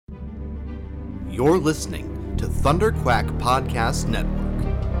You're listening to Thunderquack Podcast Network.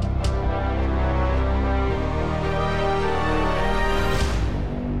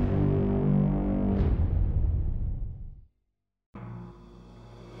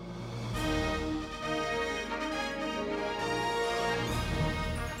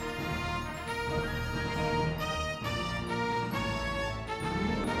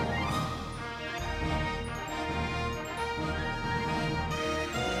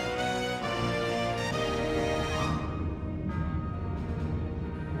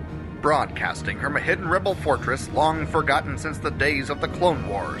 Broadcasting from a hidden rebel fortress long forgotten since the days of the Clone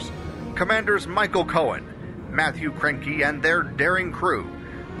Wars, Commanders Michael Cohen, Matthew Krenke, and their daring crew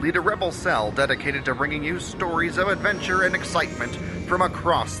lead a rebel cell dedicated to bringing you stories of adventure and excitement from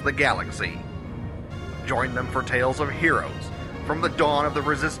across the galaxy. Join them for tales of heroes from the dawn of the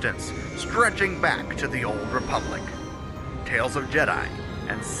Resistance, stretching back to the Old Republic. Tales of Jedi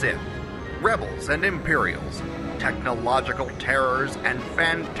and Sith, rebels and Imperials, technological terrors, and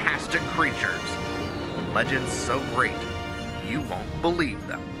fantastic creatures. Legends so great, you won't believe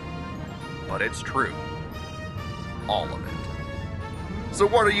them. But it's true. All of it. So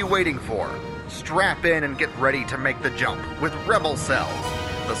what are you waiting for? Strap in and get ready to make the jump with Rebel Cells,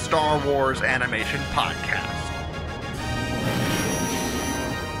 the Star Wars Animation Podcast.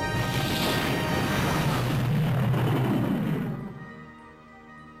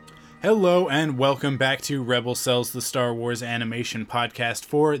 Hello and welcome back to Rebel Cells, the Star Wars Animation Podcast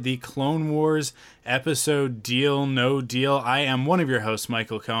for the Clone Wars episode Deal No Deal. I am one of your hosts,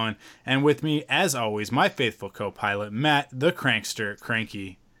 Michael Cohen, and with me, as always, my faithful co-pilot, Matt the Crankster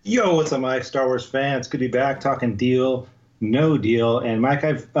Krenke. Yo, what's up, Mike? Star Wars fans? Good to be back talking Deal No Deal. And Mike,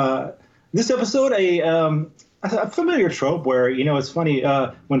 I've this episode a familiar trope where, you know, it's funny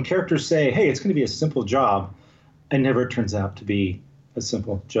when characters say, "Hey, it's going to be a simple job," it never turns out to be a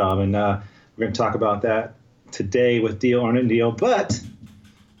simple job, and we're going to talk about that today with Deal or No Deal. But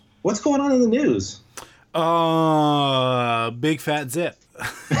what's going on in the news? Big fat zip.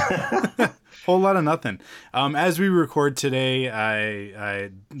 Whole lot of nothing. As we record today,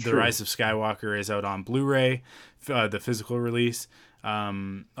 The Rise of Skywalker is out on Blu-ray, the physical release.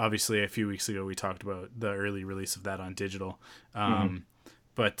 Obviously, a few weeks ago we talked about the early release of that on digital.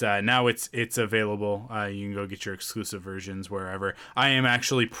 But now it's available. You can go get your exclusive versions wherever. I am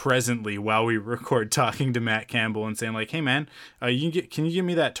actually presently, while we record, talking to Matt Campbell and saying, like, "Hey, man, can you give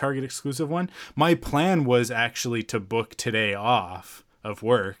me that Target exclusive one?" My plan was actually to book today off of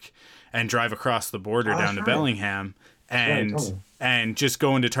work and drive across the border down to Bellingham and just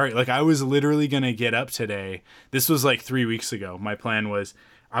go into Target. Like, I was literally going to get up today. This was like 3 weeks ago. My plan was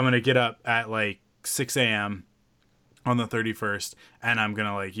I'm going to get up at like 6 a.m. on the 31st, and I'm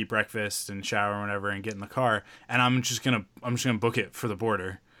gonna like eat breakfast and shower or whatever and get in the car, and I'm just gonna book it for the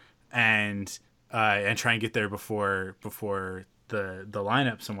border and try and get there before the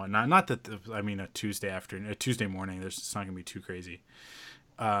lineups and whatnot. Not that a Tuesday morning, it's not gonna be too crazy.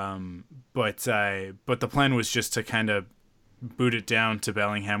 But the plan was just to kind of boot it down to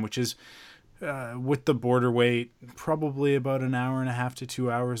Bellingham, which is with the border wait probably about an hour and a half to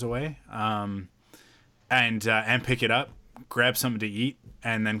 2 hours away. And pick it up, grab something to eat,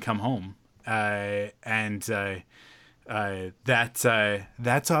 and then come home. That's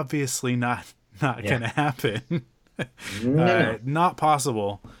obviously not going to happen. Not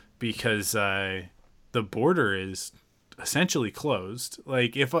possible, because the border is essentially closed. I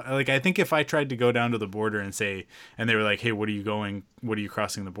think if I tried to go down to the border and they were like, "Hey, what are you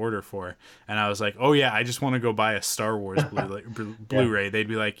crossing the border for?" And I was like, "Oh yeah, I just want to go buy a Star Wars Blu-ray." They'd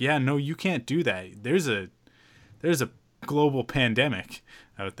be like, "Yeah, no, you can't do that. There's a global pandemic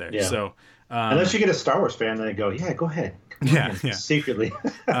out there." Yeah. So unless you get a Star Wars fan, then they go, "Yeah, go ahead." Yeah. Secretly.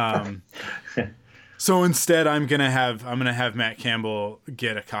 So instead, I'm gonna have Matt Campbell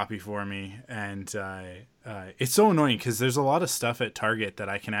get a copy for me, and it's so annoying because there's a lot of stuff at Target that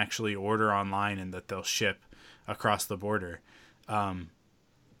I can actually order online and that they'll ship across the border.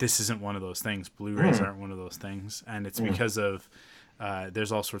 This isn't one of those things. Blu-rays aren't one of those things, and it's because of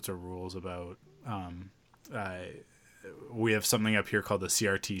there's all sorts of rules about. We have something up here called the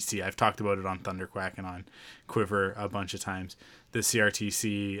CRTC. I've talked about it on Thunderquack and on Quiver a bunch of times. The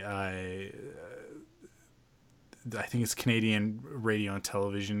CRTC, I think it's Canadian Radio and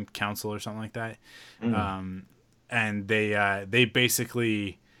Television Council or something like that. And they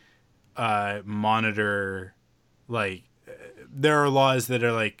basically monitor, like, there are laws that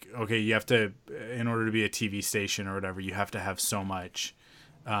are like, okay, you have to, in order to be a TV station or whatever, you have to have so much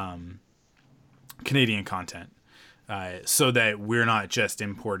Canadian content, so that we're not just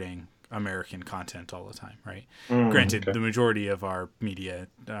importing American content all the time, right? Granted, the majority of our media,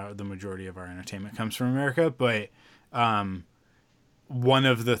 the majority of our entertainment comes from America, but one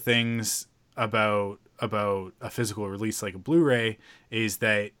of the things about a physical release like a Blu-ray is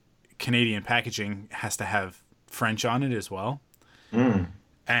that Canadian packaging has to have French on it as well.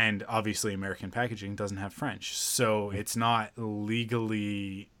 And obviously American packaging doesn't have French. So it's not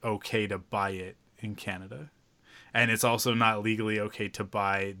legally okay to buy it in Canada. And it's also not legally okay to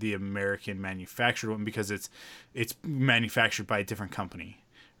buy the American manufactured one because it's manufactured by a different company,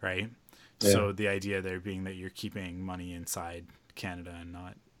 right? Yeah. So the idea there being that you're keeping money inside Canada and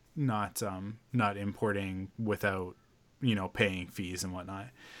not importing without, paying fees and whatnot.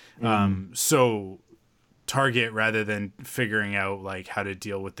 So Target, rather than figuring out like how to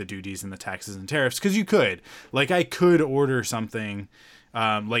deal with the duties and the taxes and tariffs, because you could, like, I could order something,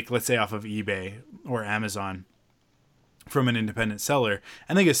 like let's say off of eBay or Amazon from an independent seller,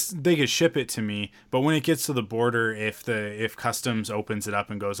 and they could ship it to me, but when it gets to the border, if customs opens it up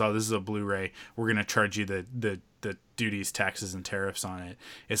and goes, oh, this is a Blu-ray, we're gonna charge you the duties, taxes, and tariffs on it.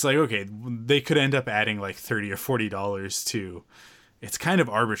 It's like, okay, they could end up adding like $30 or $40 to. It's kind of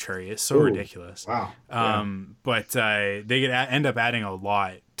arbitrary. It's so ridiculous. Wow. But they could end up adding a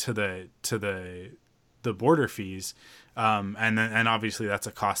lot to the border fees, and obviously that's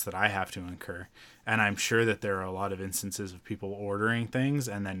a cost that I have to incur. And I'm sure that there are a lot of instances of people ordering things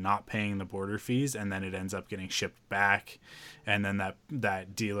and then not paying the border fees, and then it ends up getting shipped back, and then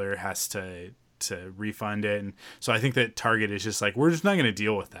that dealer has to refund it. And so I think that Target is just like, we're just not going to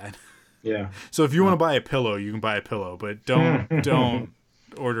deal with that. Yeah. So if you want to buy a pillow, you can buy a pillow, but don't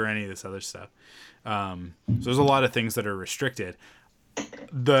order any of this other stuff. So there's a lot of things that are restricted.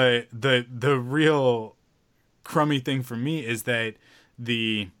 The real crummy thing for me is that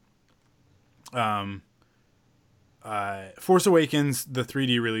the Force Awakens, the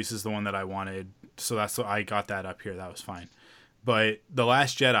 3D release, is the one that I wanted, so that's what I got that up here. That was fine. But The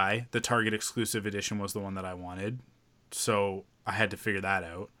Last Jedi, the Target exclusive edition, was the one that I wanted, so I had to figure that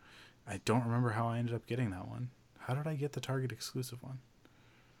out. I don't remember how I ended up getting that one. How did I get the Target exclusive one?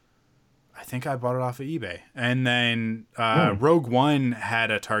 I think I bought it off of eBay. And then Rogue One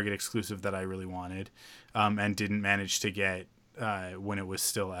had a Target exclusive that I really wanted, and didn't manage to get when it was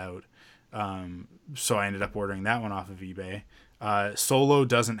still out. So I ended up ordering that one off of eBay. Solo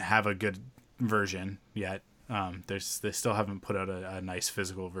doesn't have a good version yet. They still haven't put out a nice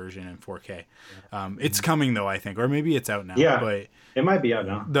physical version in 4K. It's coming though, I think, or maybe it's out now. Yeah, but it might be out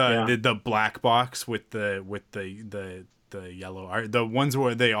now. The black box with the yellow art, the ones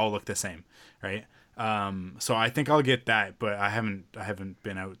where they all look the same, right? So I think I'll get that, but I haven't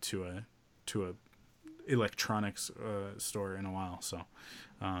been out to a electronics store in a while, so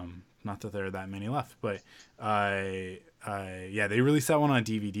not that there are that many left, but yeah, they released that one on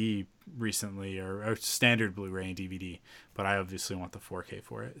DVD recently, or standard Blu-ray and DVD, but I obviously want the 4K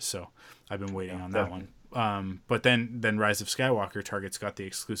for it, so I've been waiting on that one. But then Rise of Skywalker, Target's got the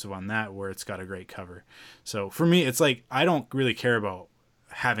exclusive on that, where it's got a great cover. So for me, it's like, I don't really care about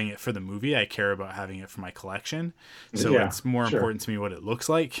having it for the movie. I care about having it for my collection. So it's more important to me what it looks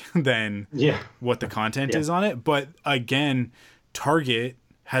like than what the content is on it. But again, Target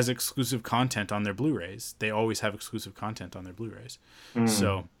has exclusive content on their Blu-rays. They always have exclusive content on their Blu-rays.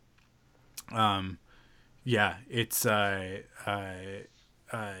 So, yeah, it's just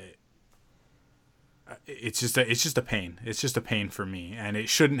a pain. It's just a pain for me, and it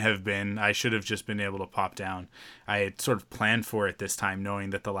shouldn't have been. I should have just been able to pop down. I had sort of planned for it this time,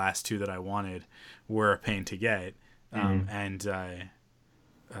 knowing that the last two that I wanted were a pain to get. Oh,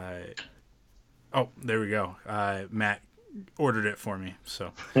 there we go. Matt ordered it for me,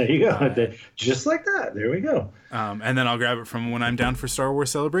 so there you go. Just like that, there we go. And then I'll grab it from when I'm down for Star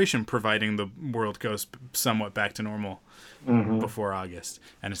Wars Celebration, providing the world goes somewhat back to normal before August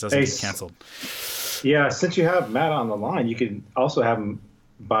and it doesn't get canceled. Yeah, since you have Matt on the line, you can also have him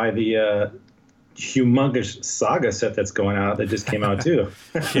buy the humongous Saga set that's going out, that just came out too.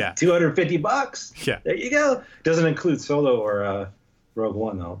 Yeah. $250. Yeah, there you go. Doesn't include Solo or Rogue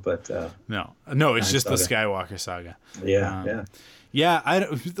One though, but no, it's just Saga. The Skywalker Saga. Yeah. I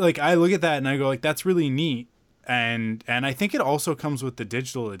look at that and I go, like, that's really neat, and I think it also comes with the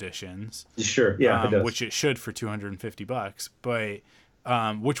digital editions. Sure, yeah, it does. Which it should for $250, but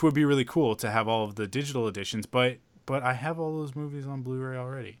which would be really cool to have all of the digital editions. But I have all those movies on Blu-ray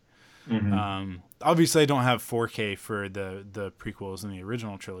already. Obviously, I don't have 4K for the prequels and the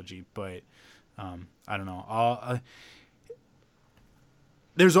original trilogy, but I don't know.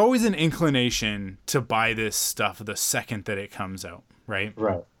 There's always an inclination to buy this stuff the second that it comes out, right?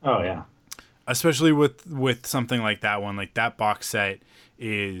 Right. Oh, yeah. Especially with something like that one. Like, that box set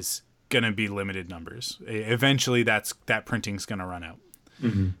is gonna be limited numbers. Eventually, that printing's gonna run out.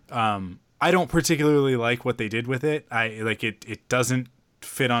 I don't particularly like what they did with it. I like it. It doesn't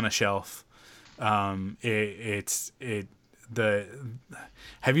fit on a shelf. Have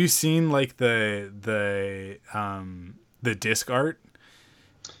you seen like the disc art?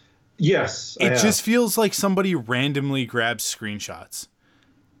 Yes, it just feels like somebody randomly grabs screenshots.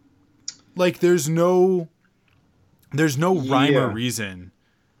 Like there's no rhyme or reason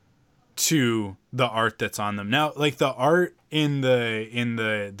to the art that's on them. Now, like the art in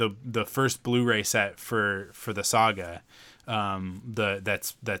the first Blu-ray set for the saga,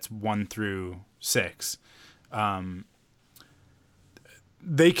 that's 1 through 6.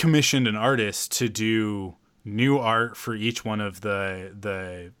 They commissioned an artist to do new art for each one of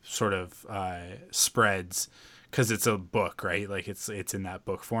the sort of spreads, because it's a book, right? Like it's in that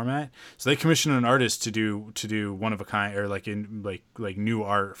book format. So they commissioned an artist to do one of a kind, or like in like new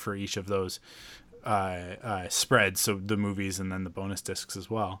art for each of those spreads. So the movies and then the bonus discs as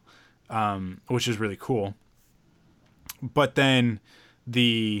well, which is really cool. But then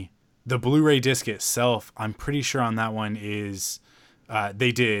the Blu-ray disc itself, I'm pretty sure on that one is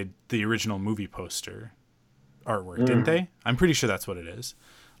they did the original movie poster artwork, didn't they? I'm pretty sure that's what it is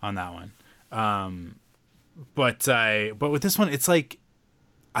on that one. But with this one, it's like,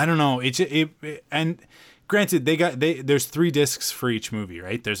 I don't know. And granted, there's 3 discs for each movie,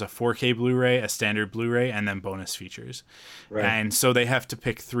 right? There's a 4K Blu-ray, a standard Blu-ray, and then bonus features. Right. And so they have to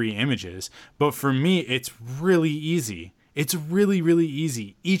pick 3 images. But for me, it's really easy. It's really, really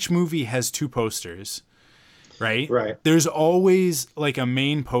easy. Each movie has 2 posters. Right. There's always like a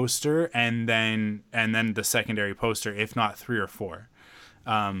main poster and then the secondary poster, if not 3 or 4.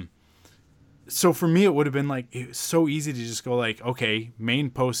 So for me, it would have been like, it was so easy to just go like, okay, main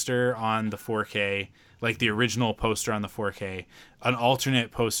poster on the 4K, like the original poster on the 4K, an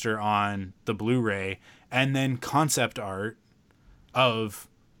alternate poster on the Blu-ray, and then concept art of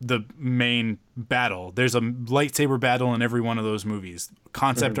the main battle. There's a lightsaber battle in every one of those movies.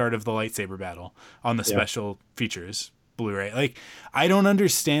 Concept art of the lightsaber battle on the special features Blu-ray. Like, I don't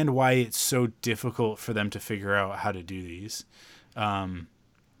understand why it's so difficult for them to figure out how to do these.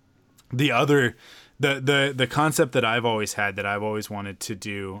 The concept that I've always had, that I've always wanted to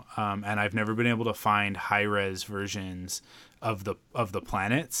do, and I've never been able to find high-res versions of the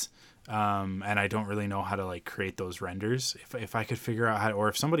planets. And I don't really know how to like create those renders. If I could figure out how, or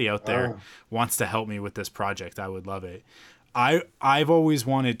if somebody out there wants to help me with this project, I would love it. I've always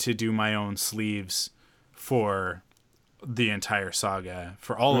wanted to do my own sleeves for the entire saga,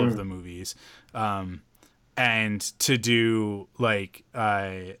 for all of the movies. And to do like,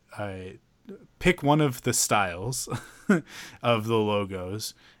 I pick one of the styles of the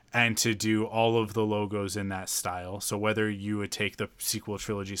logos, and to do all of the logos in that style. So whether you would take the sequel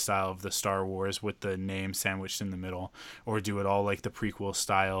trilogy style of the Star Wars with the name sandwiched in the middle, or do it all like the prequel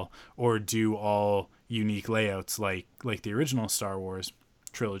style, or do all unique layouts like the original Star Wars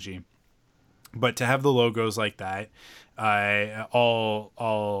trilogy. But to have the logos like that,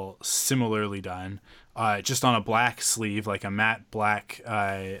 all similarly done, just on a black sleeve, like a matte black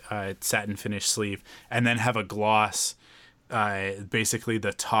satin finish sleeve, and then have a gloss, basically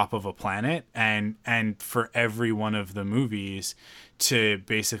the top of a planet, and for every one of the movies to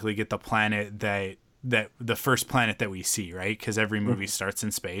basically get the planet that the first planet that we see, right? Because every movie starts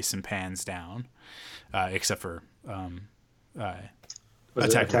in space and pans down, except for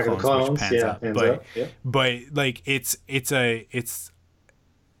Attack of the Clones, which pans up. But like it's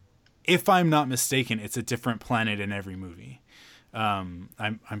if I'm not mistaken, it's a different planet in every movie. I'm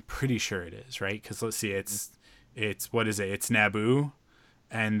pretty sure it is, right? Because let's see, it's what is it? It's Naboo,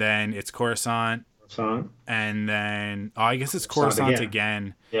 and then it's Coruscant, and then I guess it's Coruscant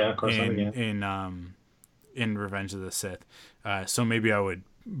again. Yeah, Coruscant again. In Revenge of the Sith. So maybe I would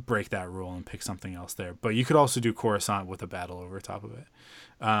break that rule and pick something else there. But you could also do Coruscant with a battle over top of it.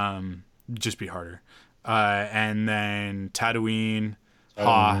 Just be harder. And then Tatooine,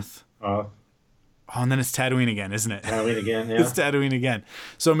 Hoth. Oh, and then it's Tatooine again, isn't it? Tatooine again, yeah. It's Tatooine again.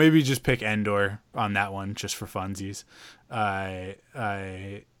 So maybe just pick Endor on that one, just for funsies. And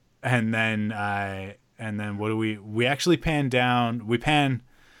then what do we actually pan down? What do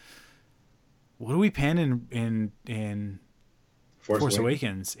we pan in Force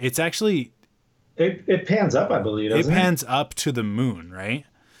Awakens? It's actually it pans up, I believe. It pans up to the moon, right?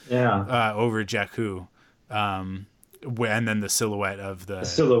 Yeah. Over Jakku. And then the silhouette of the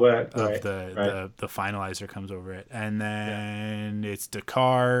finalizer comes over it, and then it's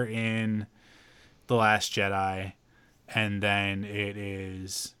Dakar in The Last Jedi, and then it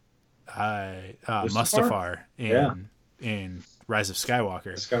is Mustafar in Rise of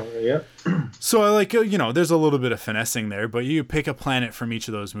Skywalker. Yeah. So I like, you know, there's a little bit of finessing there, but you pick a planet from each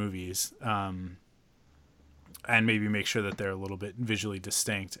of those movies, and maybe make sure that they're a little bit visually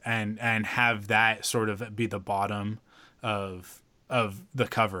distinct, and have that sort of be the bottom of the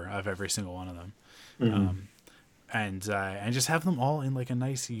cover of every single one of them. Mm-hmm. And just have them all in like a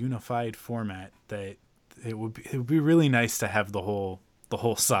nice unified format. That it would be really nice to have the whole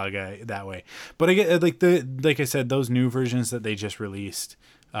saga that way. But I get like I said, those new versions that they just released,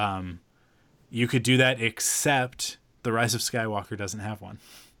 you could do that, except the Rise of Skywalker doesn't have one.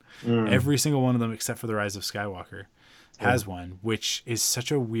 Every single one of them except for the Rise of Skywalker has one, which is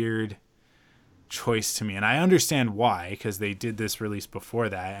such a weird choice to me. And I understand why, because they did this release before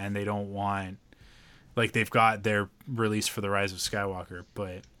that and they don't want, like, they've got their release for the Rise of Skywalker,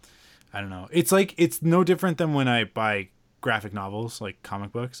 but I don't know. It's like, it's no different than when I buy graphic novels, like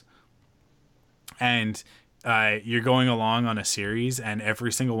comic books, and you're going along on a series and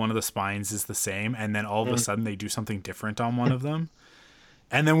every single one of the spines is the same, and then all of a sudden they do something different on one of them,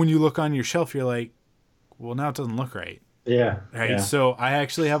 and then when you look on your shelf you're like, well, now it doesn't look right. Yeah. Right. Yeah. So I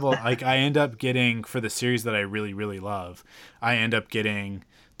actually have I end up getting, for the series that I really, really love, I end up getting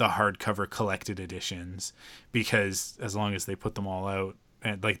the hardcover collected editions, because as long as they put them all out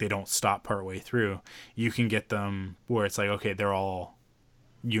and like they don't stop partway through, you can get them where it's like, okay, they're all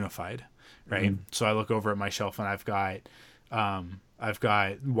unified. Right. So I look over at my shelf and I've got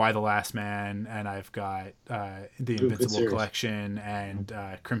Y the Last Man, and I've got the Invincible Collection and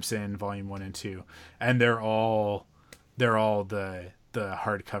Crimson Volume 1 and 2, and they're all the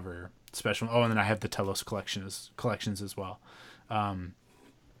hardcover special. Oh, and then I have the Telos collections as well.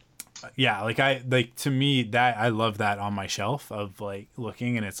 Yeah, like to me, that I love that on my shelf of like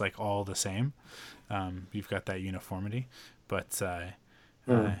looking, and it's like all the same. You've got that uniformity, but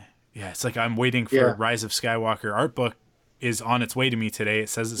yeah, it's like I'm waiting for Rise of Skywalker art book is on its way to me today. It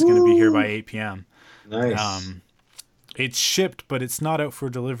says it's going to be here by 8 p.m. Nice. It's shipped, but it's not out for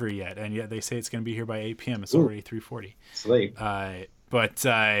delivery yet, and yet they say it's going to be here by 8 p.m. It's already 3:40. It's late. But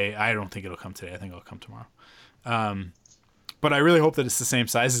I don't think it'll come today. I think it'll come tomorrow. But I really hope that it's the same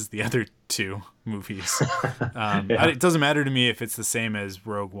size as the other two movies. It doesn't matter to me if it's the same as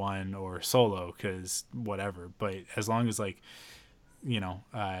Rogue One or Solo, because whatever. But as long as, like, you know,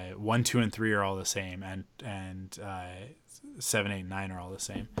 1, 2, and 3 are all the same, and 7, 8, 9 are all the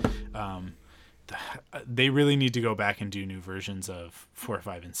same. They really need to go back and do new versions of 4,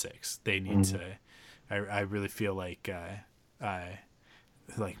 5, and 6. They need to. I really feel like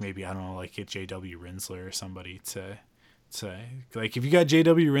maybe, I don't know, like get J.W. Rinsler or somebody to like, if you got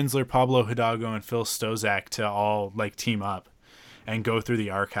J.W. Rinsler, Pablo Hidalgo, and Phil Stozak to all like team up and go through the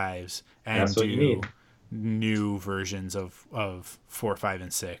archives and do new versions of 4, 5,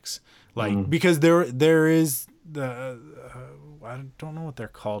 and 6, like because there is the I don't know what they're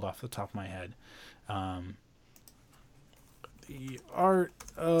called off the top of my head. The Art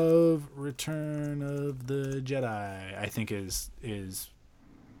of Return of the Jedi, I think is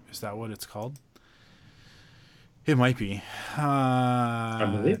that what it's called? It might be. I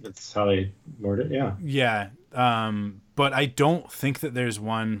believe that's how they word it. Yeah. Yeah. But I don't think that there's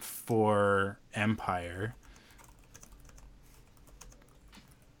one for Empire.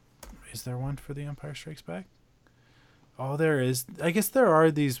 Is there one for The Empire Strikes Back? Oh, there is. I guess there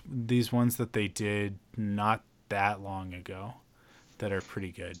are these ones that they did not that long ago that are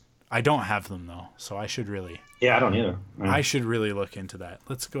pretty good. I don't have them though, so I should really. Yeah, I don't either. I should really look into that.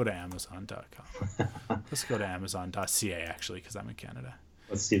 Let's go to Amazon.com. Let's go to Amazon.ca actually, because I'm in Canada.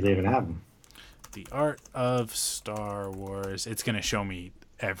 Let's see if they even have them. The Art of Star Wars. It's gonna show me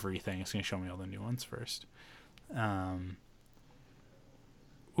everything. It's gonna show me all the new ones first.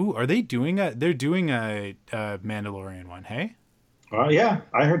 Ooh, are they doing a? They're doing a Mandalorian one. Hey. Yeah,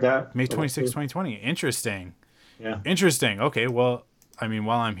 I heard that. May 26, 2020. Interesting. Yeah. Interesting. Okay, well, I mean,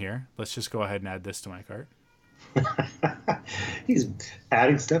 while I'm here, let's just go ahead and add this to my cart. He's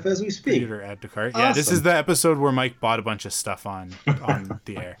adding stuff as we speak. Computer add to cart. Awesome. Yeah, this is the episode where Mike bought a bunch of stuff on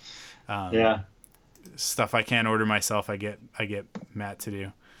the air. Yeah. Stuff I can't order myself. I get Matt to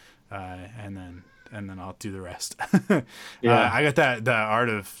do, and then I'll do the rest. Yeah. I got the Art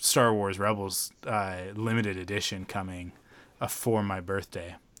of Star Wars Rebels limited edition coming for my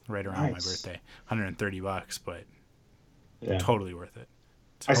birthday, right around my birthday. $130, but totally worth it.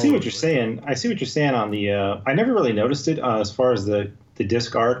 I see what you're saying. I see what you're saying on the. I never really noticed it as far as the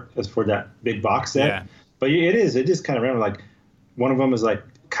disc art as for that big box set. Yeah. But it is kind of random. Like one of them is like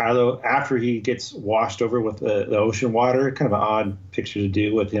Kylo after he gets washed over with the ocean water. Kind of an odd picture to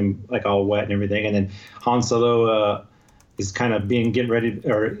do with him like all wet and everything. And then Han Solo is kind of getting ready,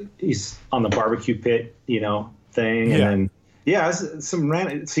 or he's on the barbecue pit, thing. Yeah. And Yeah, some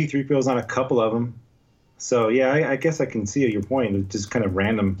random C-3POs on a couple of them. So yeah, I guess I can see your point. It's just kind of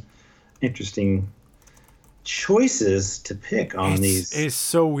random, interesting choices to pick on these. It's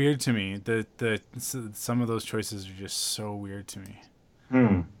so weird to me. Some of those choices are just so weird to me.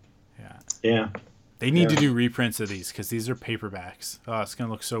 Yeah. They need to do reprints of these because these are paperbacks. Oh, it's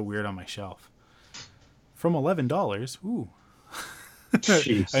gonna look so weird on my shelf. From $11. Ooh.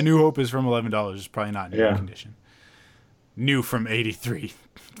 Jeez. A New Hope is from $11. It's probably not in new condition. New from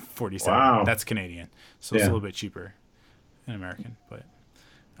 $83.47. Wow. That's Canadian, so it's a little bit cheaper in American. But,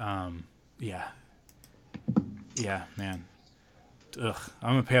 yeah, man. Ugh,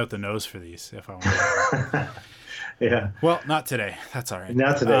 I'm gonna pay out the nose for these if I want. Yeah. Well, not today. That's all right.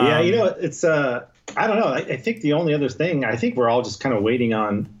 Not today. Yeah, it's I don't know. I think the only other thing, I think we're all just kind of waiting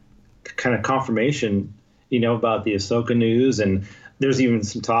on kind of confirmation, about the Ahsoka news, and there's even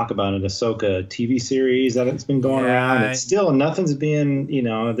some talk about an Ahsoka TV series that's been going around. And still, nothing's being,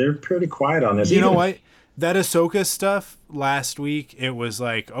 they're pretty quiet on this. You know what? That Ahsoka stuff last week, it was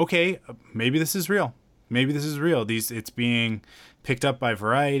like, okay, maybe this is real. Maybe this is real. It's being picked up by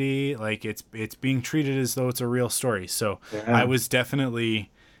Variety. Like it's being treated as though it's a real story. So I was definitely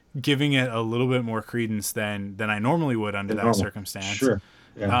giving it a little bit more credence than I normally would under that circumstance. Sure.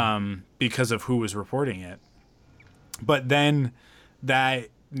 Yeah. Because of who was reporting it. But then that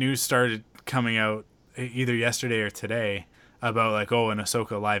news started coming out either yesterday or today about like, an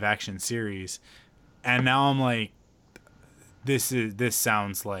Ahsoka live action series. And now I'm like, this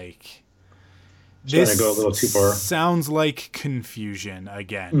sounds like This go a little too far. Sounds like confusion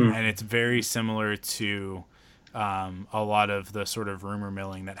again. And it's very similar to a lot of the sort of rumor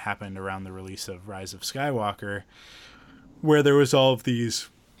milling that happened around the release of Rise of Skywalker, where there was all of these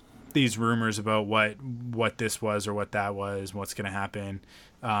rumors about what this was or what that was, what's going to happen,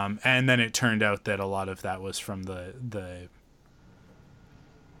 and then it turned out that a lot of that was from the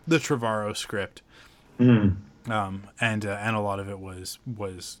Trevorrow script, and a lot of it was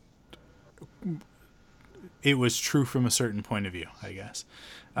it was true from a certain point of view, I guess.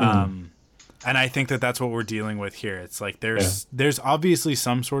 And I think that that's what we're dealing with here. It's like there's obviously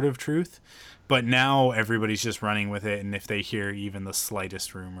some sort of truth, but now everybody's just running with it. And if they hear even the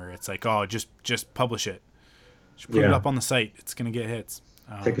slightest rumor, it's like, oh, just publish it. Just put it up on the site. It's going to get hits.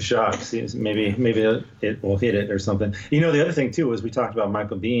 Take a shot. See, maybe it will hit it or something. The other thing, too, is we talked about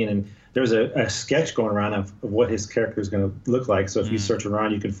Michael Biehn, and there's a sketch going around of what his character is going to look like. So if you search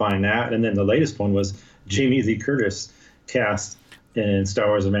around, you can find that. And then the latest one was Jamie Lee Curtis cast in Star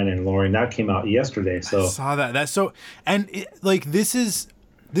Wars: The Mandalorian. That came out yesterday. So I saw that. That's so, and this is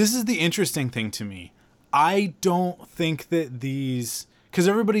the interesting thing to me. I don't think that because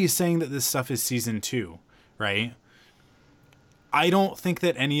everybody is saying that this stuff is season 2, right? I don't think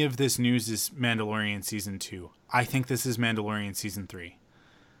that any of this news is Mandalorian season 2. I think this is Mandalorian season 3.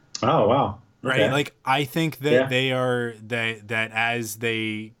 Oh wow! Okay. Right, like I think that they are that as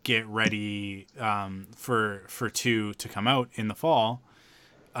they get ready for 2 to come out in the fall,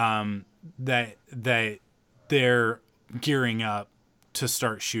 that they're gearing up to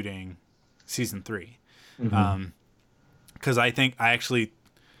start shooting season 3, because I think I actually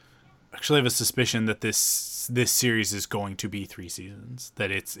have a suspicion that this series is going to be 3 seasons, that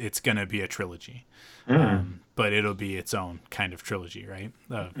it's going to be a trilogy, but it'll be its own kind of trilogy, right?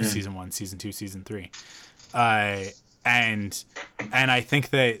 Season 1, season 2, season 3, and I think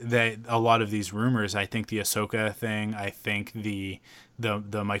that a lot of these rumors, I think the Ahsoka thing, I think the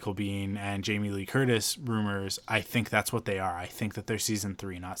Michael Biehn and Jamie Lee Curtis rumors, I think that's what they are. I think that they're season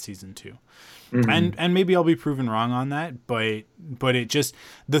 3, not season 2. And maybe I'll be proven wrong on that, but it just,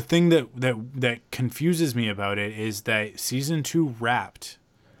 the thing that confuses me about it is that season 2 wrapped.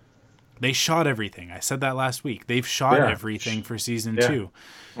 They shot everything. I said that last week. They've shot everything for season 2.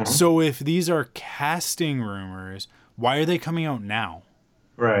 So if these are casting rumors, why are they coming out now?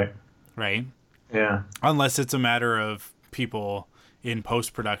 Right. Yeah. Unless it's a matter of people in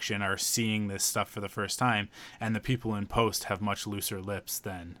post-production are seeing this stuff for the first time, and the people in post have much looser lips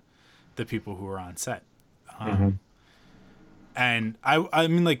than the people who are on set. And I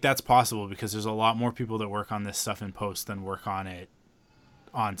mean, like, that's possible because there's a lot more people that work on this stuff in post than work on it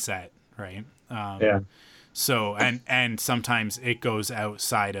on set, right? So, and sometimes it goes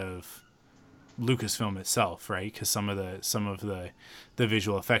outside of Lucasfilm itself, right? Because some of the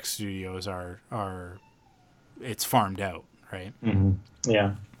visual effects studios are it's farmed out, right?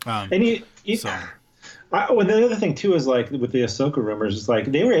 Yeah. And well, the other thing too is, like, with the Ahsoka rumors, it's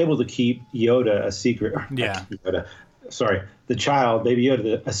like they were able to keep Yoda a secret. The child, Baby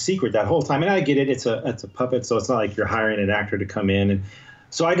Yoda, a secret that whole time. And I get it; it's a puppet, so it's not like you're hiring an actor to come in. And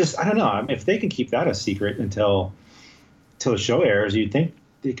so I don't know if they can keep that a secret until till the show airs. You'd think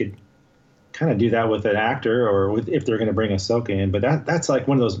they could kind of do that with an actor, or if they're going to bring Ahsoka in. But that's like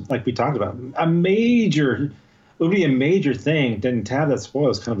one of those, like we talked about, it would be a major thing. Didn't have that spoil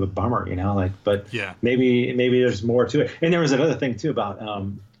is kind of a bummer, like. But yeah, maybe there's more to it. And there was another thing too about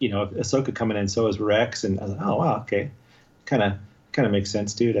Ahsoka coming in, so is Rex, and I was like, oh wow, okay, kind of makes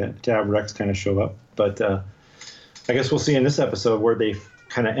sense too to have Rex kind of show up. But I guess we'll see in this episode where they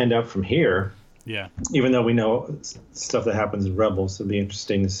kind of end up from here. Yeah. Even though we know stuff that happens in Rebels, it'll be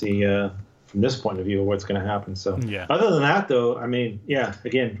interesting to see from this point of view what's going to happen. So yeah. Other than that, though, I mean, yeah,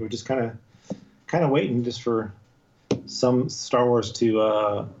 again, we're just kind of waiting just for some Star Wars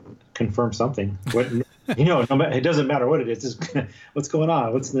to confirm something. What it doesn't matter what it is. Just what's going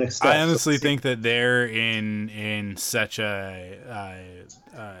on? What's the next step? I honestly think that they're in such a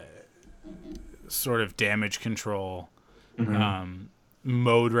sort of damage control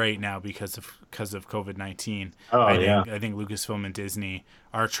mode right now because of COVID-19. I think Lucasfilm and Disney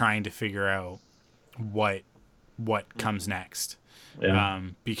are trying to figure out what comes next. Yeah.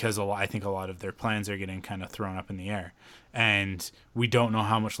 Because I think a lot of their plans are getting kind of thrown up in the air, and we don't know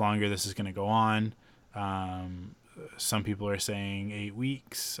how much longer this is going to go on. Some people are saying 8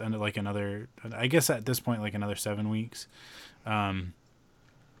 weeks, and like another, I guess at this point, like another 7 weeks, because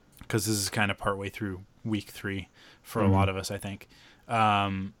this is kind of partway through week 3 for a lot of us, I think.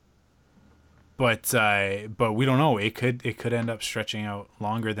 But we don't know. It could end up stretching out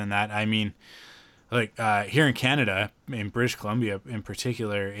longer than that. I mean, like here in Canada, in British Columbia in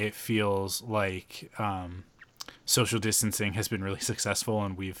particular, it feels like social distancing has been really successful,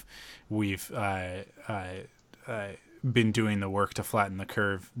 and we've been doing the work to flatten the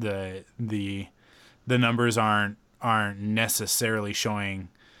curve. The numbers aren't necessarily showing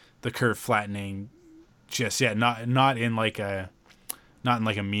the curve flattening just yet. Not in like a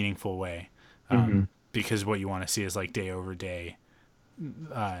meaningful way. Because what you want to see is like day over day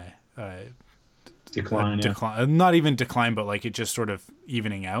decline, not even decline, but like it just sort of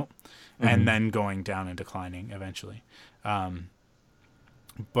evening out and then going down and declining eventually. But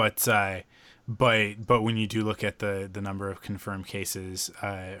when you do look at the number of confirmed cases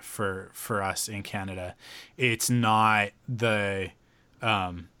for us in Canada, it's not the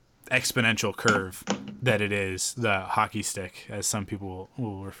exponential curve that it is, the hockey stick, as some people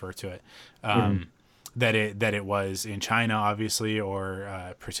will refer to it, that it was in China, obviously,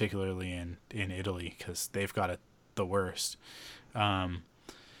 or particularly in Italy, because they've got it the worst.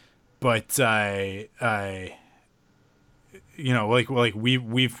 But I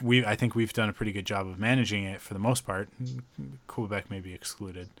think we've done a pretty good job of managing it for the most part. Quebec maybe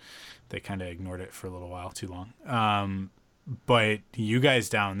excluded; they kind of ignored it for a little while too long. But you guys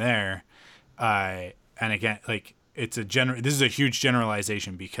down there, and again, like this is a huge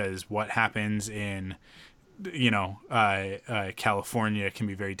generalization, because what happens in, California can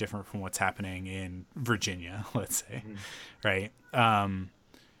be very different from what's happening in Virginia, let's say, right?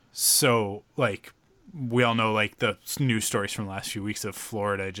 So like we all know like the news stories from the last few weeks of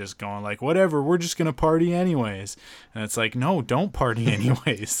Florida just going like, whatever, we're just gonna party anyways, and it's like, no, don't party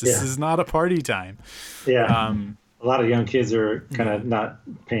anyways. This is not a party time. Yeah. A lot of young kids are kind of not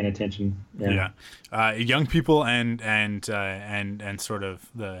paying attention. Young people and sort of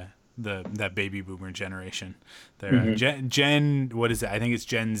that baby boomer generation. They're Gen what is it? I think it's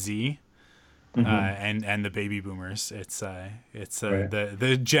Gen Z, and the baby boomers. It's right.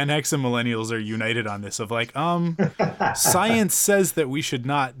 The Gen X and millennials are united on this of like, science says that we should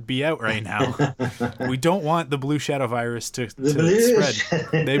not be out right now. We don't want the blue shadow virus to spread.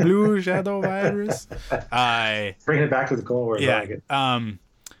 The blue shadow virus. Bringing it back to the Cold War. Yeah.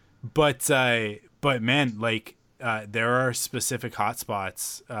 Like but man, like there are specific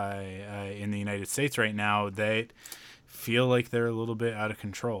hotspots in the United States right now that feel like they're a little bit out of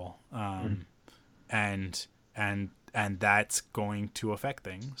control. And that's going to affect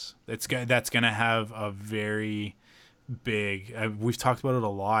things. That's going to have a very big. We've talked about it a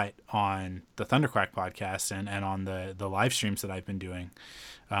lot on the Thunderquack podcast and on the live streams that I've been doing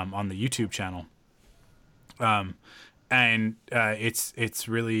on the YouTube channel. And it's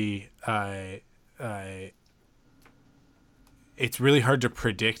really hard to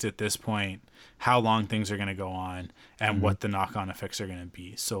predict at this point how long things are going to go on and what the knock-on effects are going to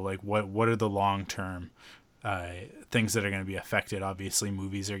be. So like what are the long-term things that are going to be affected? Obviously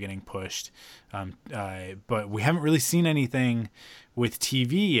movies are getting pushed, but we haven't really seen anything with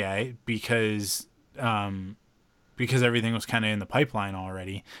TV yet because everything was kind of in the pipeline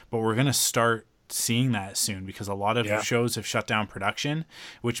already, but we're going to start seeing that soon, because a lot of shows have shut down production,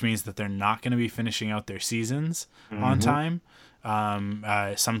 which means that they're not going to be finishing out their seasons on time.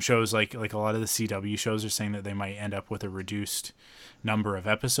 Some shows like a lot of the CW shows are saying that they might end up with a reduced number of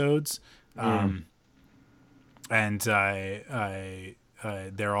episodes. And they're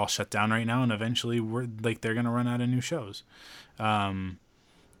all shut down right now, and eventually they're going to run out of new shows. And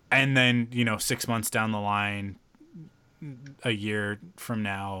then, 6 months down the line, a year from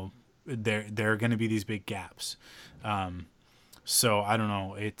now, there are going to be these big gaps. So I don't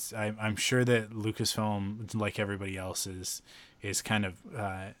know. I'm sure that Lucasfilm, like everybody else, is kind of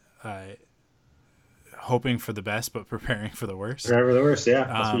hoping for the best but preparing for the worst. Preparing for the worst, yeah.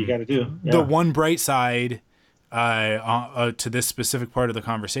 That's what you got to do. Yeah. The one bright side to this specific part of the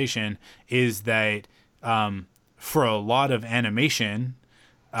conversation is that for a lot of animation,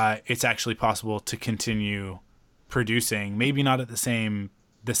 it's actually possible to continue producing, maybe not at the same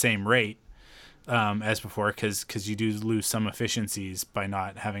rate as before, because you do lose some efficiencies by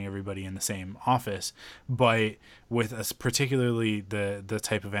not having everybody in the same office. But with particularly the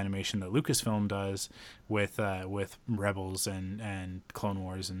type of animation that Lucasfilm does with Rebels and Clone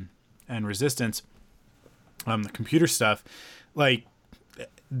Wars and Resistance, the computer stuff, like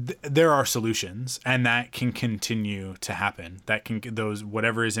there are solutions, and that can continue to happen. That can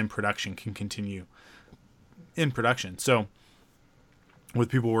whatever is in production can continue in production. So with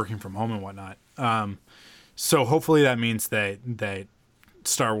people working from home and whatnot. So hopefully that means that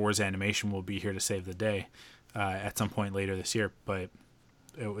Star Wars animation will be here to save the day at some point later this year, but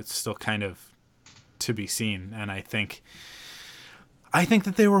it's still kind of to be seen. And I think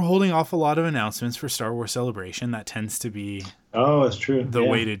that they were holding off a lot of announcements for Star Wars Celebration. That tends to be it's true. The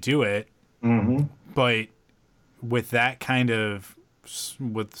way to do it. Mm-hmm. But with that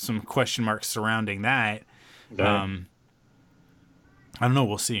with some question marks surrounding that, I don't know.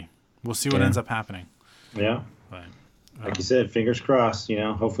 We'll see. We'll see what ends up happening. Yeah. But, like you said, fingers crossed.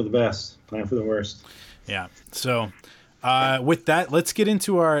 Hope for the best, plan for the worst. Yeah. So, with that, let's get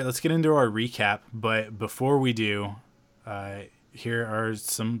into our recap. But before we do, here are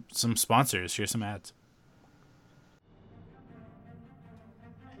some sponsors. Here's some ads.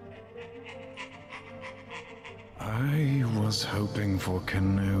 I was hoping for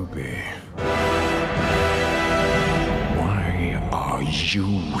Kenobi. Why are you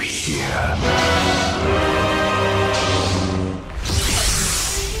here?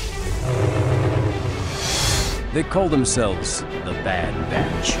 They call themselves the Bad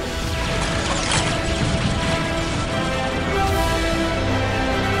Batch.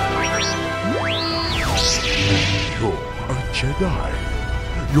 You're a Jedi.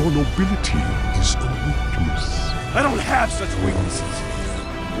 Your nobility is a weakness. I don't have such weaknesses.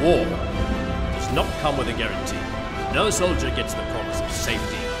 War does not come with a guarantee. No soldier gets the promise of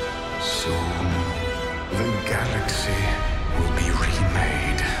safety. Soon, the galaxy will be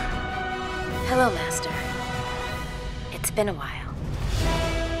remade. Hello, Master. It's been a while.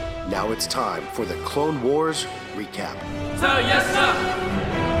 Now it's time for the Clone Wars recap. Sir, yes, sir!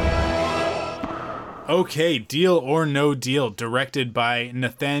 Okay, Deal or No Deal, directed by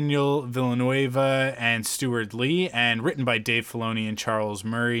Nathaniel Villanueva and Stuart Lee, and written by Dave Filoni and Charles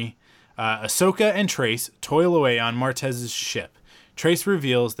Murray. Ahsoka and Trace toil away on Martez's ship. Trace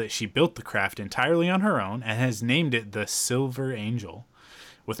reveals that she built the craft entirely on her own and has named it the Silver Angel.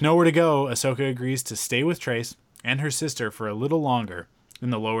 With nowhere to go, Ahsoka agrees to stay with Trace and her sister for a little longer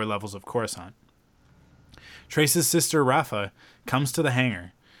in the lower levels of Coruscant. Trace's sister Rafa comes to the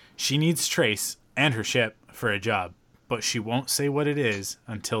hangar. She needs Trace and her ship for a job, but she won't say what it is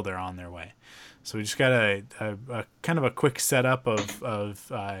until they're on their way. So we just got a kind of a quick setup of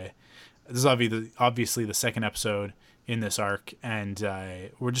this is obviously the second episode in this arc, and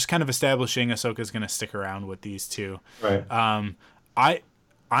we're just kind of establishing Ahsoka's going to stick around with these two. Right.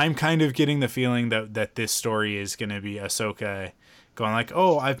 I'm kind of getting the feeling that this story is going to be Ahsoka going like,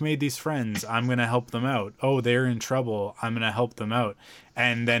 oh, I've made these friends, I'm going to help them out. Oh, they're in trouble, I'm going to help them out.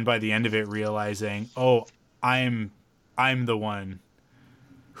 And then by the end of it realizing, oh, I'm the one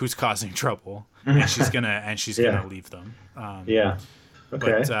who's causing trouble, and she's gonna leave them. Okay.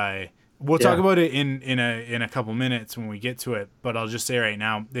 But we'll talk about it in a couple minutes when we get to it. But I'll just say right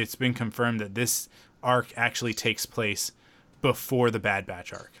now, it's been confirmed that this arc actually takes place before the Bad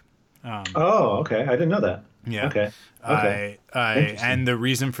Batch arc. Okay. I didn't know that. Yeah. Okay. And the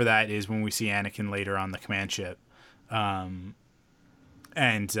reason for that is when we see Anakin later on the command ship, and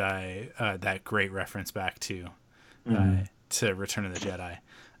that great reference back to Return of the Jedi.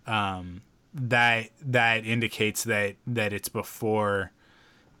 That indicates that it's before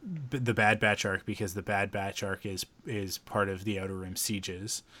the Bad Batch arc, because the Bad Batch arc is part of the Outer Rim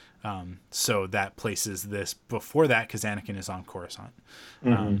sieges, So that places this before that because Anakin is on Coruscant.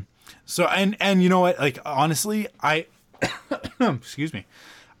 So and you know what? Like honestly, I excuse me.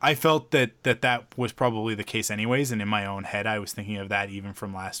 I felt that was probably the case anyways, and in my own head I was thinking of that even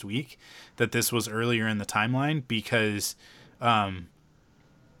from last week, that this was earlier in the timeline because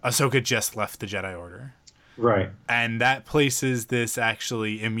Ahsoka just left the Jedi Order. Right. And that places this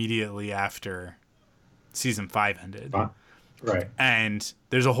actually immediately after season 5 ended. Right. And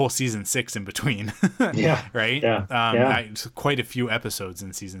there's a whole season 6 in between. Yeah. Right? Yeah. Quite a few episodes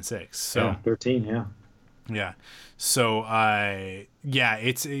in season 6. So yeah, 13, yeah. Yeah. So look,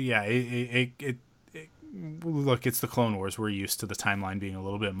 it's the Clone Wars. We're used to the timeline being a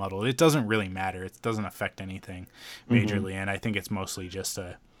little bit muddled. It doesn't really matter. It doesn't affect anything majorly, and I think it's mostly just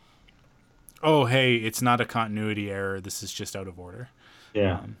it's not a continuity error. This is just out of order.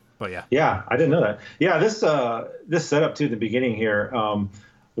 Yeah. But yeah. Yeah, I didn't know that. Yeah, this setup too at the beginning here.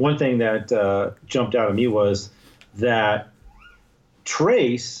 One thing that jumped out at me was that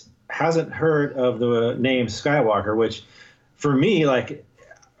Trace hasn't heard of the name Skywalker, which for me, like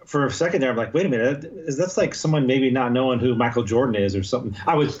for a second there, I'm like, wait a minute, that's like someone maybe not knowing who Michael Jordan is or something.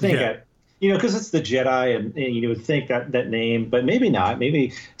 I would think because it's the Jedi, and you would think that name, but maybe not.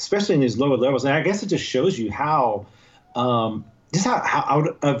 Maybe, especially in these lower levels. And I guess it just shows you how just how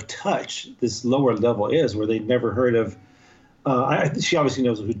out of touch this lower level is, where they've never heard of. She obviously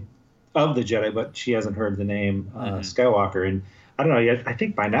knows of the Jedi, but she hasn't heard the name Skywalker. And I don't know. I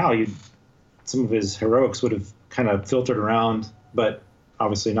think by now some of his heroics would have kind of filtered around, but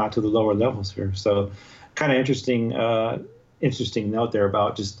obviously not to the lower levels here. So, kind of interesting note there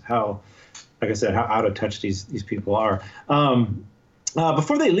about just how, like I said, how out of touch these people are.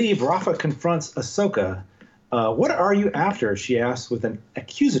 Before they leave, Rafa confronts Ahsoka. What are you after? She asks with an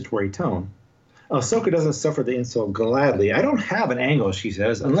accusatory tone. Ahsoka doesn't suffer the insult gladly. I don't have an angle, she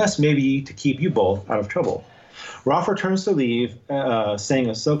says, unless maybe to keep you both out of trouble. Rafa turns to leave, saying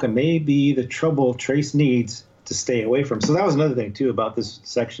Ahsoka may be the trouble Trace needs to stay away from. So that was another thing, too, about this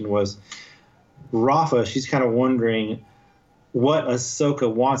section was Rafa, she's kind of wondering what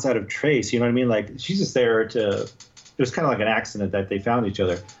Ahsoka wants out of Trace. You know what I mean? Like, she's just there to... It was kind of like an accident that they found each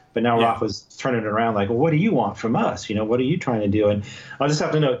other. But now Rafa's turning it around like, well, what do you want from us? You know, what are you trying to do? And I'll just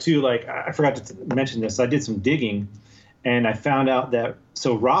have to note, too, like, I forgot to mention this. I did some digging, and I found out that,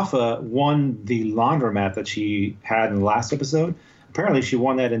 so Rafa won the laundromat that she had in the last episode. Apparently she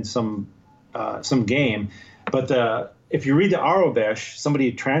won that in some game. But if you read the Aurebesh,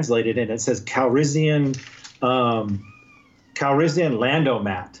 somebody translated it, and it says Calrissian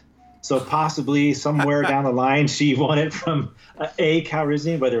Landomat. So possibly somewhere down the line she won it from a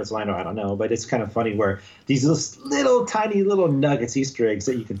Calrissian, whether it's Lando, I don't know. But it's kind of funny where these little tiny little nuggets, Easter eggs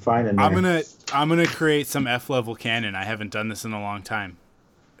that you can find in there. I'm gonna create some F-level canon. I haven't done this in a long time.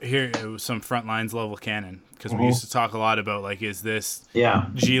 Here, it was some Frontlines level canon, because we used to talk a lot about, like, is this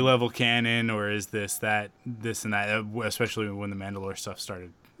G-level canon, or is this and that, especially when the Mandalore stuff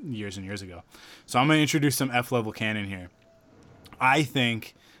started years and years ago. So I'm going to introduce some F-level canon here. I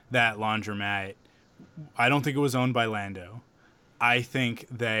think that laundromat, I don't think it was owned by Lando. I think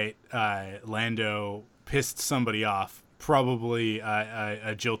that Lando pissed somebody off, probably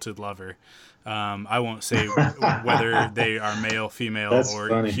a jilted lover. I won't say whether they are male, female, or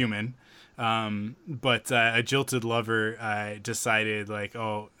funny. Human. But a jilted lover decided, like,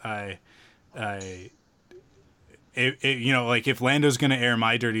 if Lando's going to air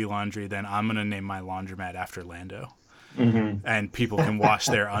my dirty laundry, then I'm going to name my laundromat after Lando. Mm-hmm. And people can wash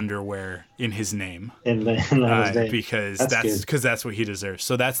their underwear in his name. Because that's what he deserves.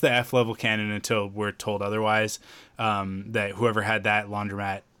 So that's the F-level canon until we're told otherwise. That whoever had that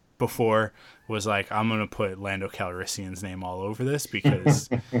laundromat before was like, I'm gonna put Lando Calrissian's name all over this because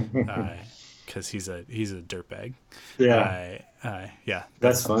he's a dirtbag. Yeah.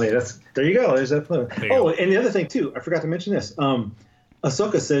 That's funny. There you go. There's that flow. And the other thing too, I forgot to mention this.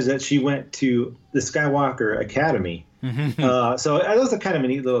 Ahsoka says that she went to the Skywalker Academy. So that was a kind of a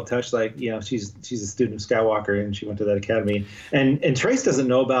neat little touch. Like, you know, she's a student of Skywalker and she went to that academy. And Trace doesn't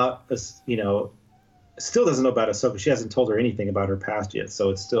know about us, still doesn't know about Ahsoka. She hasn't told her anything about her past yet, so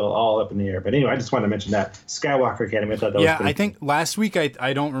it's still all up in the air. But anyway, I just wanted to mention that Skywalker Academy. I thought that was pretty think last week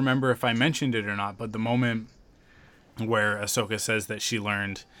I don't remember if I mentioned it or not, but the moment where Ahsoka says that she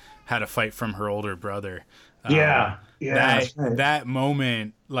learned how to fight from her older brother, that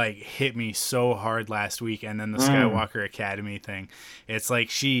moment like hit me so hard last week. And then the Skywalker Academy thing, it's like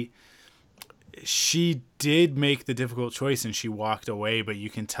she did make the difficult choice and she walked away, but you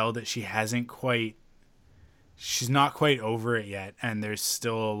can tell that she's not quite over it yet, and there's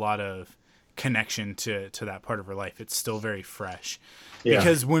still a lot of connection to that part of her life. It's still very fresh. Yeah.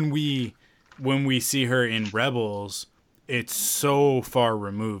 Because when we see her in Rebels, it's so far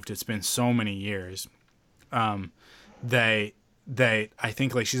removed. It's been so many years that I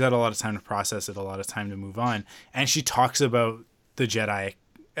think like she's had a lot of time to process it, a lot of time to move on, and she talks about the Jedi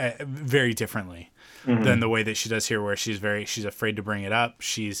very differently than the way that she does here, where she's afraid to bring it up.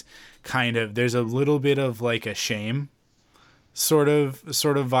 She's kind of, there's a little bit of like a shame sort of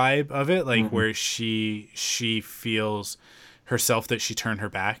vibe of it, like where she feels herself that she turned her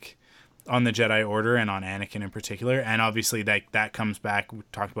back on the Jedi Order and on Anakin in particular. And obviously that comes back, we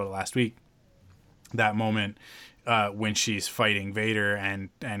talked about it last week, that moment when she's fighting Vader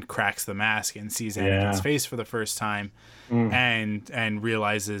and cracks the mask and sees Anakin's face for the first time, and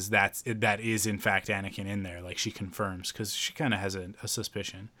realizes that is in fact Anakin in there. Like, she confirms, because she kind of has a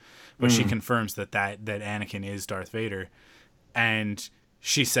suspicion, but she confirms that Anakin is Darth Vader. And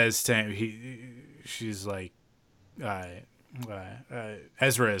she says to him, she's like,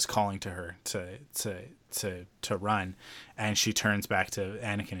 Ezra is calling to her to run, and she turns back to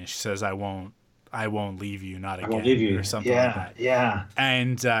Anakin and she says, I won't leave you, not again. I won't leave you, or something like that. Yeah.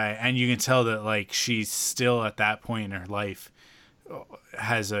 And you can tell that like she's still at that point in her life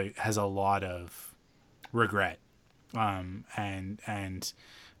has a lot of regret,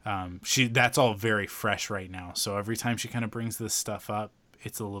 she, that's all very fresh right now. So every time she kind of brings this stuff up,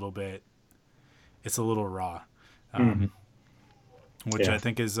 it's a little raw, which I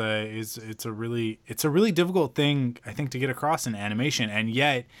think is a really difficult thing, I think, to get across in animation. And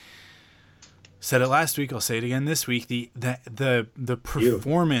yet, said it last week, I'll say it again this week, the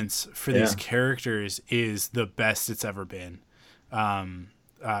performance for these characters is the best it's ever been.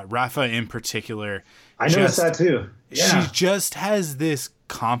 Rafa in particular, I noticed that too. Yeah. She just has this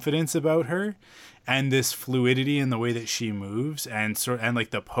confidence about her and this fluidity in the way that she moves, and like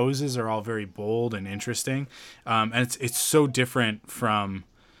the poses are all very bold and interesting, and it's so different from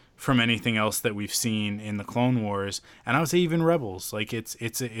anything else that we've seen in the Clone Wars, and I would say even Rebels. Like it's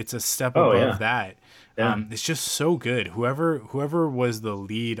a step above that. It's just so good. Whoever was the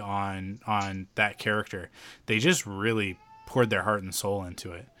lead on that character, they just really poured their heart and soul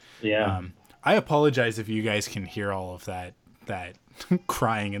into it. I apologize if you guys can hear all of that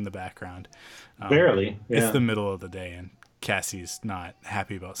crying in the background. Barely. It's the middle of the day and Cassie's not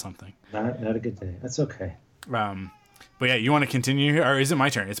happy about something. Not a good day. That's okay. But yeah, you want to continue here, or is it my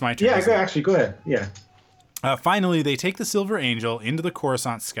turn? It's my turn. Yeah, go ahead. Yeah. Finally, they take the Silver Angel into the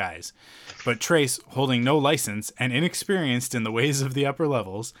Coruscant skies, but Trace, holding no license and inexperienced in the ways of the upper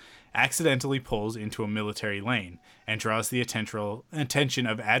levels, accidentally pulls into a military lane and draws the attention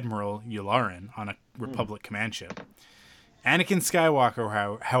of Admiral Yularen on a Republic command ship. Anakin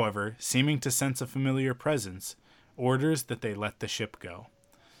Skywalker, however, seeming to sense a familiar presence, orders that they let the ship go.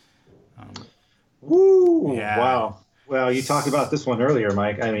 Wow. Well, you talked about this one earlier,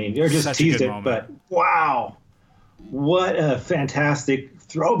 Mike. I mean, you're just teased it, but wow. What a fantastic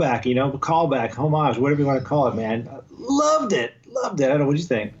throwback, callback, homage, whatever you want to call it, man. Loved it. I don't know. What do you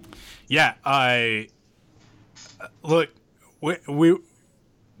think? Yeah, look,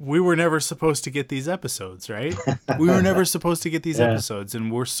 we were never supposed to get these episodes, right? We were never supposed to get these episodes,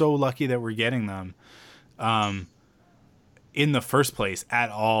 and we're so lucky that we're getting them in the first place at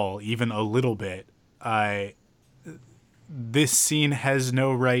all, even a little bit. This scene has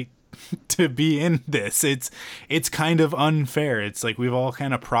no right to be in this. It's kind of unfair. It's like we've all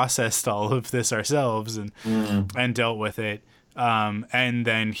kind of processed all of this ourselves and dealt with it. And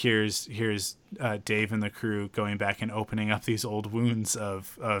then here's Dave and the crew going back and opening up these old wounds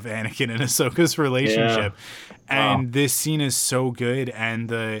of Anakin and Ahsoka's relationship. And this scene is so good, and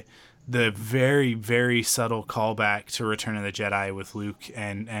the very, very subtle callback to Return of the Jedi with Luke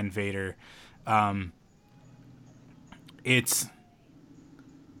and Vader. It's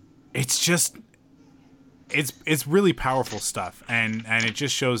really powerful stuff, and it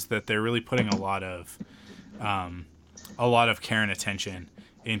just shows that they're really putting a lot of care and attention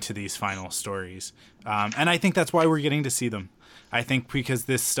into these final stories, and I think that's why we're getting to see them. I think because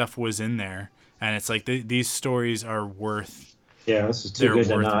this stuff was in there, and it's like these stories are worth. Yeah, this is too good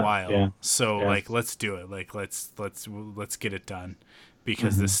to not. Worthwhile. Yeah. So like, let's do it. Like let's get it done,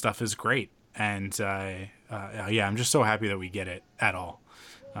 because this stuff is great, and I'm just so happy that we get it at all.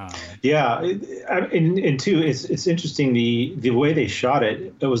 And two, it's interesting the way they shot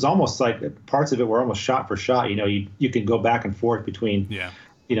it. It was almost like parts of it were almost shot for shot. You can go back and forth between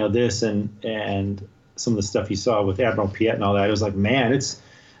this and some of the stuff you saw with Admiral Piet and all that. It was like, man, it's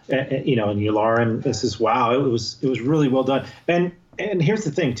and Yularen. This is wow. It was really well done. And here's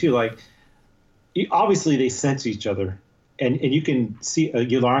the thing too, like obviously they sense each other, and you can see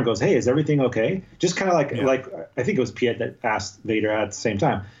Yularen goes, "Hey, is everything okay?" Just kind of like I think it was Piet that asked Vader at the same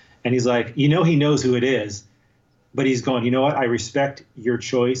time, and he's like, he knows who it is, but he's going, you know what? I respect your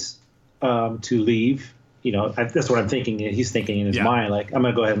choice to leave. That's what I'm thinking. He's thinking in his mind, like, I'm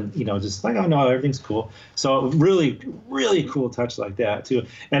gonna go ahead and just like, oh no, everything's cool. So really, really cool touch like that too.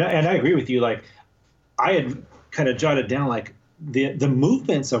 And I agree with you. Like, I had kind of jotted down like the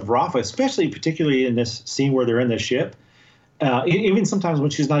movements of Rafa, especially particularly in this scene where they're in the ship. Even sometimes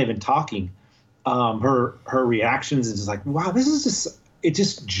when she's not even talking, her reactions is just like, wow, this is just, it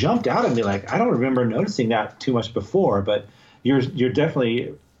just jumped out at me. Like, I don't remember noticing that too much before, but you're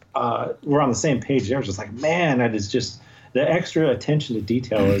definitely, we're on the same page there. It's just like, man, that is just the extra attention to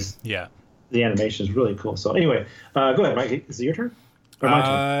detail is, the animation is really cool. So anyway, go ahead, Mike. Is it your turn? Or my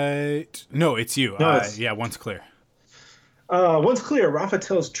turn? No, it's you. No, once clear. Once clear, Rafa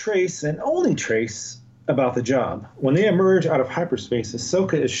tells Trace, and only Trace, about the job. When they emerge out of hyperspace,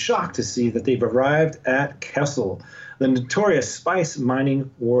 Ahsoka is shocked to see that they've arrived at Kessel, the notorious spice mining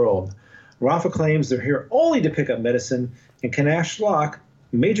world. Rafa claims they're here only to pick up medicine, and Kanash Locke,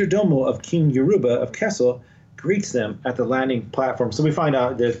 major domo of King Yoruba of Kessel, greets them at the landing platform. So we find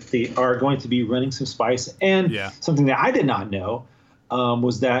out that they are going to be running some spice, and something that I did not know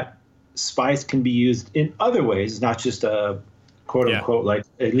was that spice can be used in other ways, not just a quote-unquote like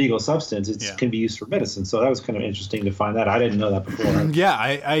illegal substance. It can be used for medicine. So that was kind of interesting to find that. I didn't know that before.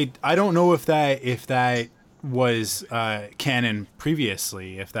 I don't know if that was canon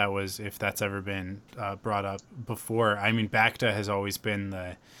previously, if that's ever been brought up before. I mean, Bacta has always been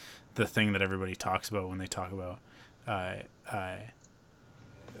the thing that everybody talks about when they talk about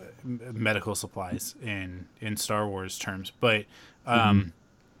medical supplies in Star Wars terms,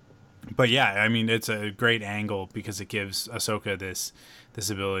 but yeah, I mean, it's a great angle because it gives Ahsoka this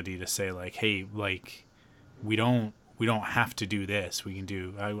ability to say like, hey, like we don't have to do this. We can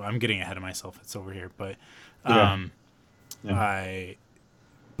do. I'm getting ahead of myself. It's over here, but like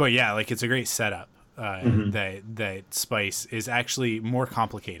it's a great setup. That spice is actually more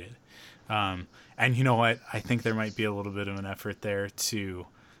complicated, and you know what? I think there might be a little bit of an effort there to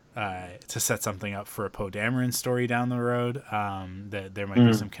set something up for a Poe Dameron story down the road. That there might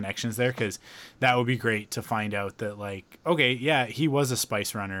be some connections there, because that would be great to find out that, like, okay, yeah, he was a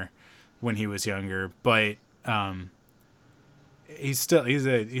spice runner when he was younger, but he's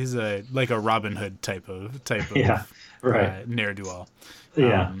a like a Robin Hood type of ne'er-do-well.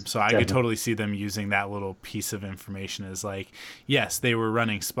 So I could totally see them using that little piece of information as like, yes, they were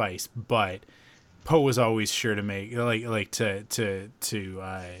running spice, but Poe was always sure to make to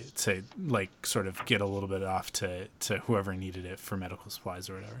like sort of get a little bit off to whoever needed it for medical supplies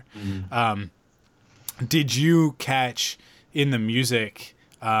or whatever. Did you catch in the music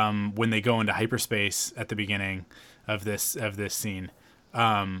when they go into hyperspace at the beginning of this scene,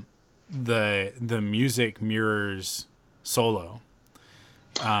 the music mirrors Solo?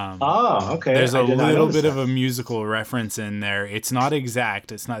 Okay. There's a little bit of a musical reference in there. It's not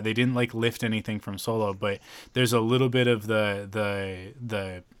exact. It's not. They didn't like lift anything from Solo, but there's a little bit of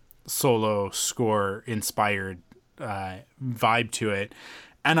the Solo score inspired vibe to it,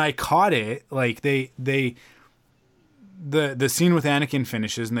 and I caught it. Like the scene with Anakin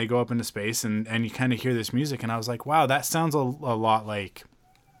finishes and they go up into space and you kind of hear this music, and I was like, wow, that sounds a lot like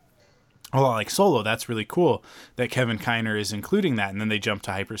Solo. That's really cool that Kevin Kiner is including that. And then they jump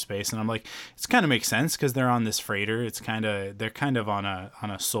to hyperspace, and I'm like, it's kind of makes sense because they're on this freighter. They're kind of on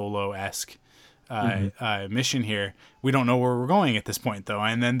a Solo-esque mission here. We don't know where we're going at this point though.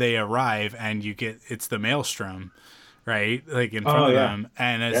 And then they arrive and it's the Maelstrom, right? Like in front of them.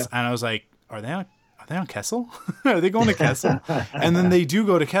 And and I was like, are they on Kessel? Are they going to Kessel? And then they do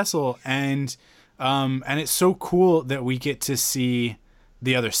go to Kessel, and it's so cool that we get to see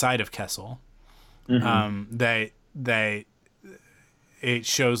the other side of Kessel. That it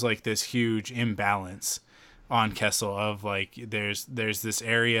shows like this huge imbalance on Kessel of like there's this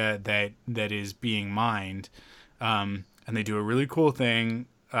area that is being mined, and they do a really cool thing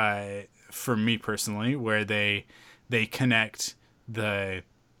for me personally where they connect the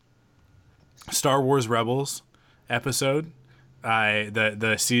Star Wars Rebels episode,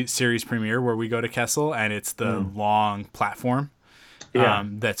 the series premiere where we go to Kessel, and it's the long platform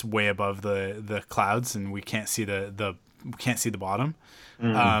that's way above the clouds, and we can't see the bottom.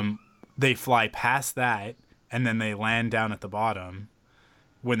 They fly past that, and then they land down at the bottom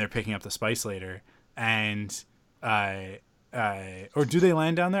when they're picking up the spice later, and or do they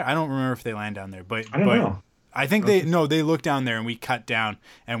land down there? I don't remember if they land down there, but I don't know. I think they look down there, and we cut down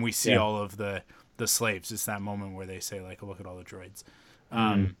and we see all of the slaves. It's that moment where they say like, look at all the droids.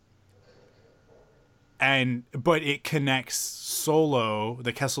 but it connects Solo,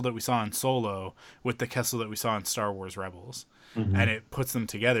 the Kessel that we saw in Solo, with the Kessel that we saw in Star Wars Rebels. And it puts them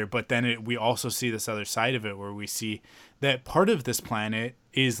together. But then we also see this other side of it where we see that part of this planet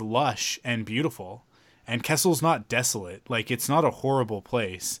is lush and beautiful. And Kessel's not desolate. Like, it's not a horrible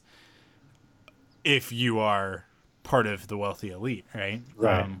place if you are part of the wealthy elite, right?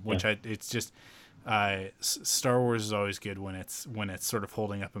 Right. It's just Star Wars is always good when it's sort of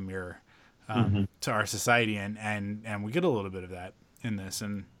holding up a mirror to our society, and we get a little bit of that in this,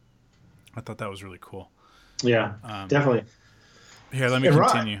 and I thought that was really cool. Yeah, definitely. Here, let me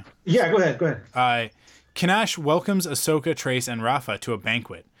continue. Yeah, go ahead. Kanash welcomes Ahsoka, Trace, and Rafa to a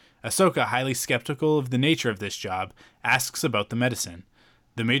banquet. Ahsoka, highly skeptical of the nature of this job, asks about the medicine.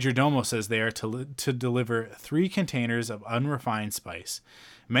 The Major Domo says they are to deliver 3 containers of unrefined spice.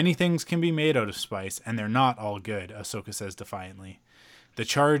 Many things can be made out of spice, and they're not all good, Ahsoka says defiantly. The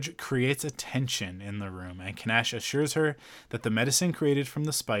charge creates a tension in the room, and Kanash assures her that the medicine created from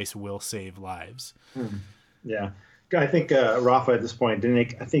the spice will save lives. Yeah. I think Rafa at this point, I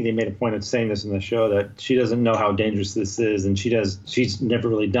think they made a point of saying this in the show, that she doesn't know how dangerous this is, and she's never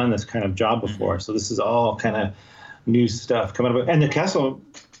really done this kind of job before. So this is all kind of new stuff coming up. And the Kessel,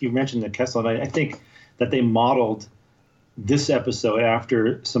 you mentioned the Kessel, and I think that they modeled this episode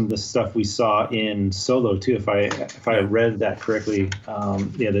after some of the stuff we saw in Solo too. If I read that correctly,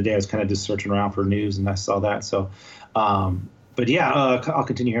 the other day I was kind of just searching around for news and I saw that. So, but yeah, I'll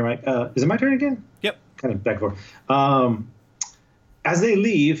continue here, Mike. Is it my turn again? Yep. Kind of back and forth. As they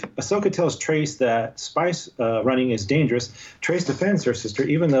leave, Ahsoka tells Trace that spice running is dangerous. Trace defends her sister,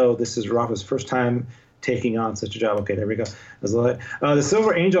 even though this is Rafa's first time taking on such a job. Okay, there we go. The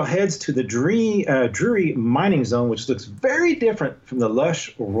Silver Angel heads to the Drury mining zone, which looks very different from the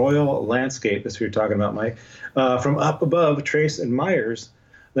lush royal landscape that we were talking about, Mike. From up above, Trace admires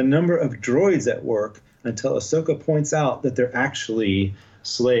the number of droids at work until Ahsoka points out that they're actually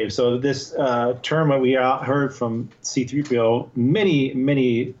slaves. So this term that we heard from C-3PO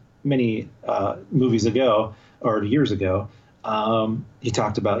many movies ago or years ago, he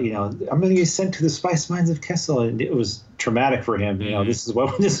talked about, I'm going to get sent to the spice mines of Kessel, and it was traumatic for him. This is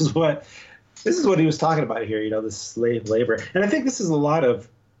what he was talking about here. The slave labor, and I think this is a lot of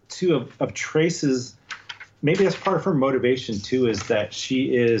Trace's. Maybe that's part of her motivation too, is that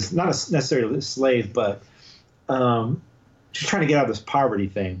she is not necessarily a slave, but she's trying to get out of this poverty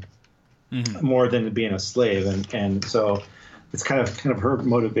thing more than being a slave, and so it's kind of her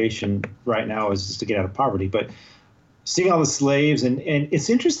motivation right now is just to get out of poverty. But seeing all the slaves, and it's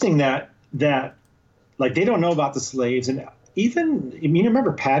interesting that like they don't know about the slaves, and even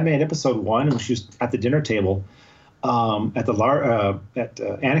remember Padme in Episode 1 when she was at the dinner table at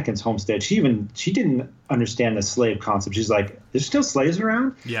Anakin's homestead. She didn't understand the slave concept. She's like, there's still slaves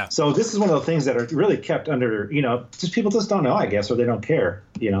around? Yeah. So this is one of the things that are really kept under, just people just don't know, I guess, or they don't care,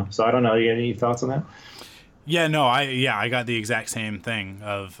 So I don't know. You got any thoughts on that? Yeah, no, I got the exact same thing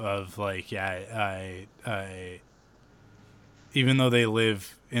of like, I even though they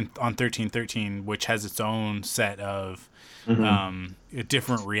live on 1313, which has its own set of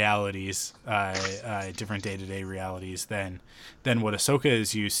different realities, different day-to-day realities than what Ahsoka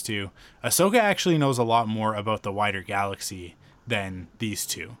is used to. Ahsoka actually knows a lot more about the wider galaxy than these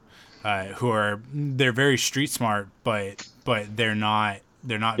two, they're very street smart, but they're not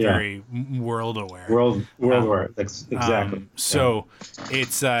very world aware. World aware. That's exactly. So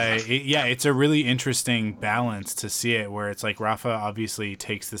it's it's a really interesting balance to see it, where it's like Rafa obviously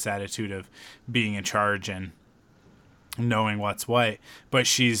takes this attitude of being in charge and knowing what's what, but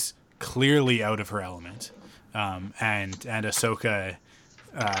she's clearly out of her element. And Ahsoka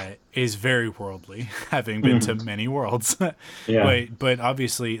is very worldly, having been to many worlds. But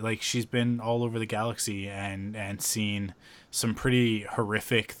obviously, like, she's been all over the galaxy and seen some pretty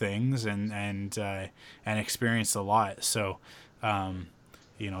horrific things and experienced a lot. So,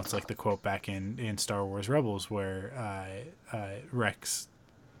 it's like the quote back in Star Wars Rebels where Rex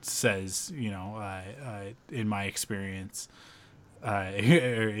says, in my experience, what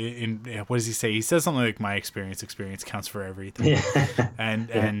does he say? He says something like, "My experience counts for everything." And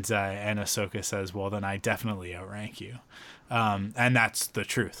Ahsoka says, "Well, then I definitely outrank you." And that's the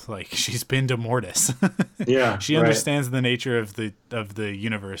truth. Like, she's been to Mortis. She understands the nature of the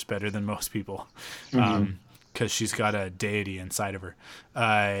universe better than most people, because she's got a deity inside of her.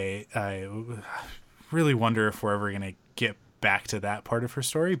 I really wonder if we're ever gonna get back to that part of her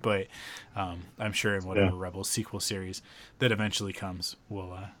story, but I'm sure in whatever Rebels sequel series that eventually comes,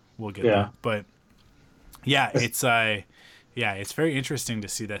 we'll get that. But it's very interesting to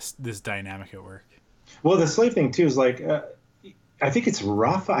see this dynamic at work. Well, the slave thing too is like, I think it's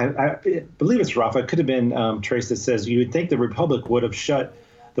Rafa. I believe it's Rafa. It could have been Trace that says you would think the Republic would have shut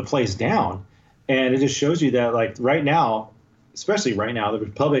the place down, and it just shows you that like right now, especially right now, the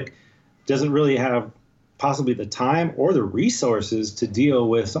Republic doesn't really have possibly the time or the resources to deal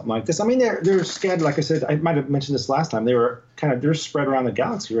with something like this. I mean, they're scattered. Like I said, I might have mentioned this last time. They're spread around the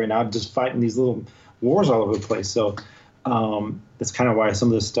galaxy right now, just fighting these little wars all over the place. So that's kind of why some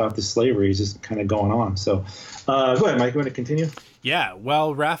of this stuff, the slavery, is just kind of going on. So go ahead, Mike. You want to continue? Yeah.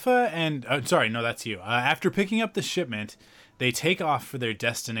 Well, Rafa and sorry, no, that's you. After picking up the shipment, they take off for their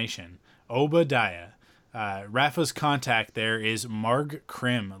destination, Obadiah. Rafa's contact there is Marg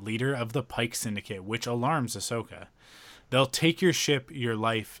Krim, leader of the Pike Syndicate, which alarms Ahsoka. They'll take your ship, your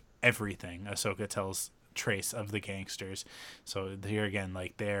life, everything, Ahsoka tells Trace of the gangsters. So here again,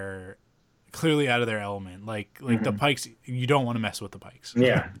 like they're clearly out of their element. Like the Pikes, you don't want to mess with the Pikes.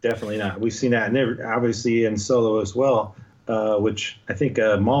 Yeah, definitely not. We've seen that, and they're obviously in Solo as well, which I think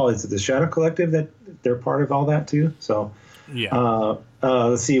Maul is the Shadow Collective that they're part of all that too. So. Yeah.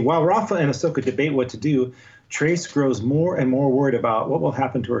 Let's see. While Rafa and Ahsoka debate what to do, Trace grows more and more worried about what will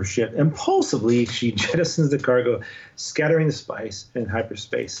happen to her ship. Impulsively, she jettisons the cargo, scattering the spice in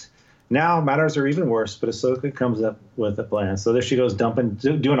hyperspace. Now matters are even worse, but Ahsoka comes up with a plan. So there she goes,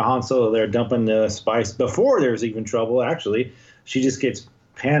 doing a Han Solo there, dumping the spice before there's even trouble. Actually, she just gets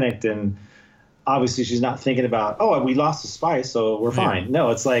panicked, and obviously she's not thinking about, oh, we lost the spice, so we're fine. Yeah.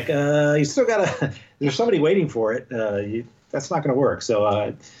 No, it's like you still gotta. There's somebody waiting for it. That's not going to work.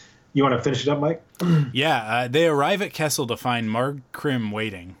 So you want to finish it up, Mike? Yeah, they arrive at Kessel to find Marg Krim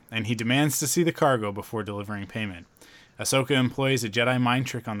waiting, and he demands to see the cargo before delivering payment. Ahsoka employs a Jedi mind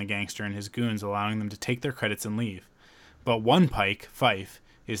trick on the gangster and his goons, allowing them to take their credits and leave. But one Pike, Fife,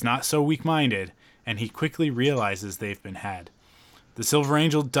 is not so weak-minded, and he quickly realizes they've been had. The Silver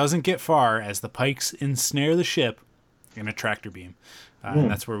Angel doesn't get far as the Pikes ensnare the ship in a tractor beam.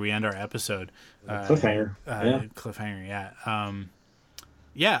 And that's where we end our episode. Cliffhanger. Cliffhanger, yeah.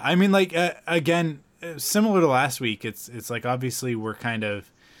 Yeah, I mean, like, again, similar to last week, it's like obviously we're kind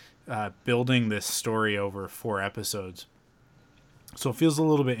of building this story over 4 episodes. So it feels a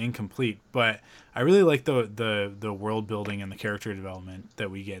little bit incomplete, but I really like the world building and the character development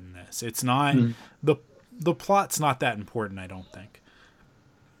that we get in this. It's not the plot's not that important, I don't think.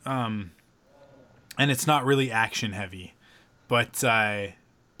 And it's not really action heavy. But I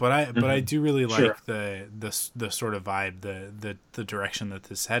do really like the sort of vibe, the direction that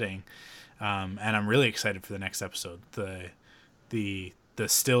this is heading, and I'm really excited for the next episode. The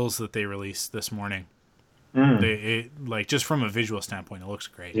stills that they released this morning, like just from a visual standpoint, it looks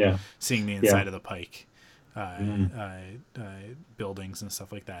great. Yeah, seeing the inside of the Pike buildings and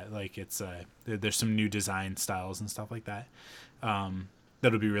stuff like that. Like it's there's some new design styles and stuff like that.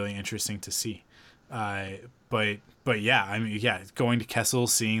 That'll be really interesting to see. But yeah, I mean, yeah, going to Kessel,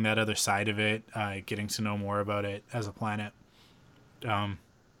 seeing that other side of it, getting to know more about it as a planet.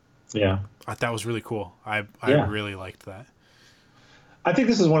 Yeah, that was really cool. I really liked that. I think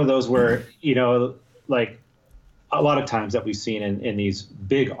this is one of those where, like a lot of times that we've seen in these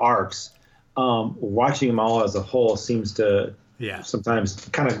big arcs, watching them all as a whole seems to sometimes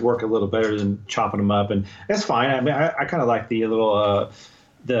kind of work a little better than chopping them up, and that's fine. I mean, I kind of like the little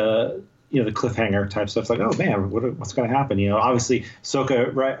the cliffhanger type stuff. It's like, oh man, what's going to happen? Obviously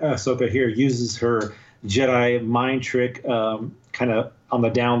Ahsoka here uses her Jedi mind trick kind of on the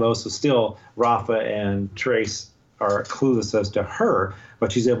down low. So still Rafa and Trace are clueless as to her,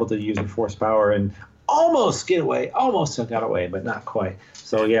 but she's able to use her force power and almost got away, but not quite.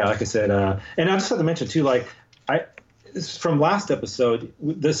 So yeah, like I said, and I just have to mention too, like from last episode,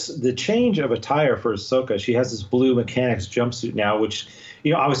 the change of attire for Ahsoka. She has this blue mechanics jumpsuit now, which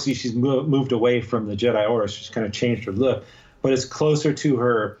obviously she's moved away from the Jedi Order. She's kind of changed her look, but it's closer to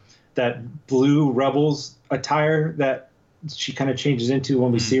her that blue Rebels attire that she kind of changes into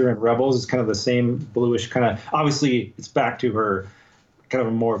when we see her in Rebels. It's kind of the same bluish kind of. Obviously, it's back to her kind of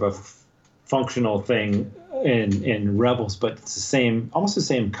a more of a functional thing in Rebels, but it's almost the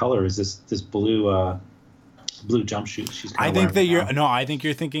same color as this blue jumpsuit she's kind of wearing. I think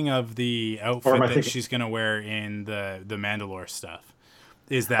you're thinking of the outfit that she's gonna wear in the Mandalore stuff.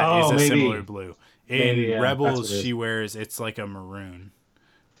 Is a similar blue. In Rebels she wears, it's like a maroon.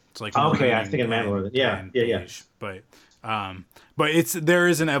 It's like okay, I think in Mandalore. Yeah. Beige. But there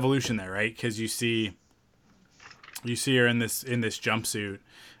is an evolution there, right? Because you see her in this jumpsuit.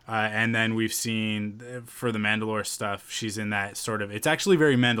 And then we've seen for the Mandalore stuff, she's in that sort of, it's actually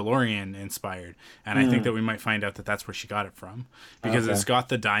very Mandalorian inspired. And I think that we might find out that that's where she got it from, because it's got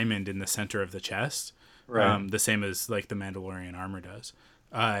the diamond in the center of the chest, right? The same as like the Mandalorian armor does.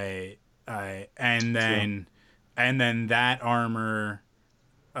 And and then that armor,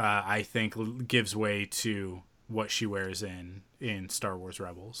 I think, gives way to what she wears in Star Wars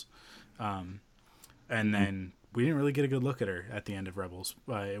Rebels. And then we didn't really get a good look at her at the end of Rebels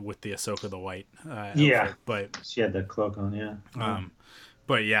with the Ahsoka the White outfit, but she had that cloak on, yeah.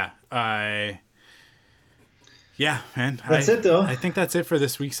 But yeah, yeah, man. That's it, though. I think that's it for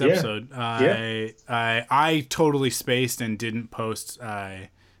this week's episode. I totally spaced and didn't post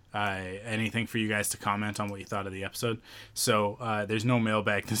anything for you guys to comment on what you thought of the episode. So there's no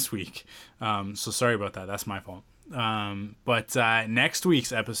mailbag this week. So sorry about that. That's my fault. But next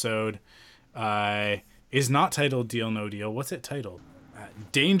week's episode is not titled Deal No Deal. What's it titled?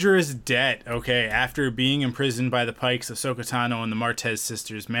 Dangerous Debt. Okay, after being imprisoned by the Pikes, Ahsoka Tano and the Martez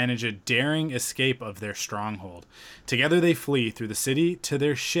sisters manage a daring escape of their stronghold. Together they flee through the city to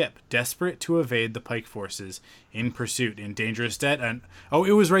their ship, desperate to evade the Pike forces in pursuit. In Dangerous Debt, and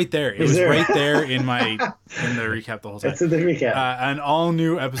it was right there. It was right there in the recap the whole time. It's in the recap. An all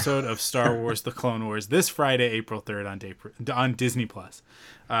new episode of Star Wars: The Clone Wars this Friday, April 3rd on Disney Plus.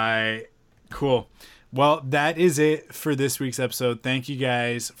 Cool. Well, that is it for this week's episode. Thank you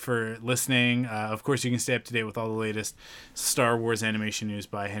guys for listening. Of course, you can stay up to date with all the latest Star Wars animation news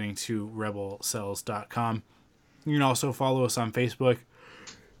by heading to rebelcells.com. You can also follow us on Facebook.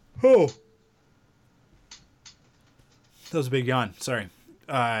 Oh, that was a big yawn. Sorry.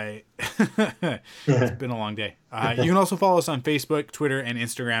 It's been a long day. You can also follow us on Facebook, Twitter, and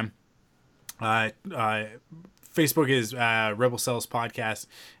Instagram. Facebook is Rebel Cells Podcast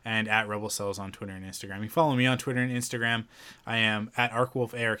and at Rebel Cells on Twitter and Instagram. You can follow me on Twitter and Instagram. I am at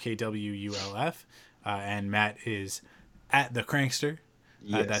ArkwolF, ARKWULF. And Matt is at The Crankster.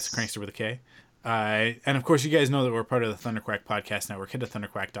 Yes. That's Crankster with a K. And of course, you guys know that we're part of the Thunderquack Podcast Network. Head to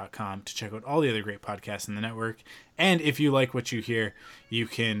thunderquack.com to check out all the other great podcasts in the network. And if you like what you hear, you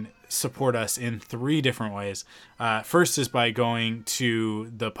can support us in 3 different ways. First is by going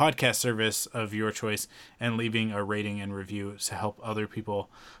to the podcast service of your choice and leaving a rating and review to help other people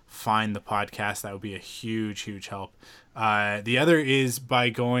find the podcast. That would be a huge, huge help. The other is by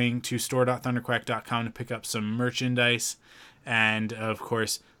going to store.thunderquack.com to pick up some merchandise. And of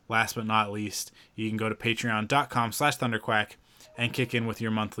course, last but not least, you can go to patreon.com/thunderquack and kick in with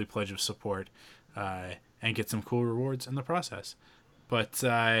your monthly pledge of support and get some cool rewards in the process. But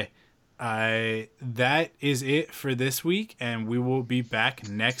that is it for this week, and we will be back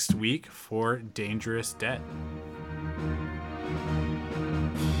next week for Dangerous Debt.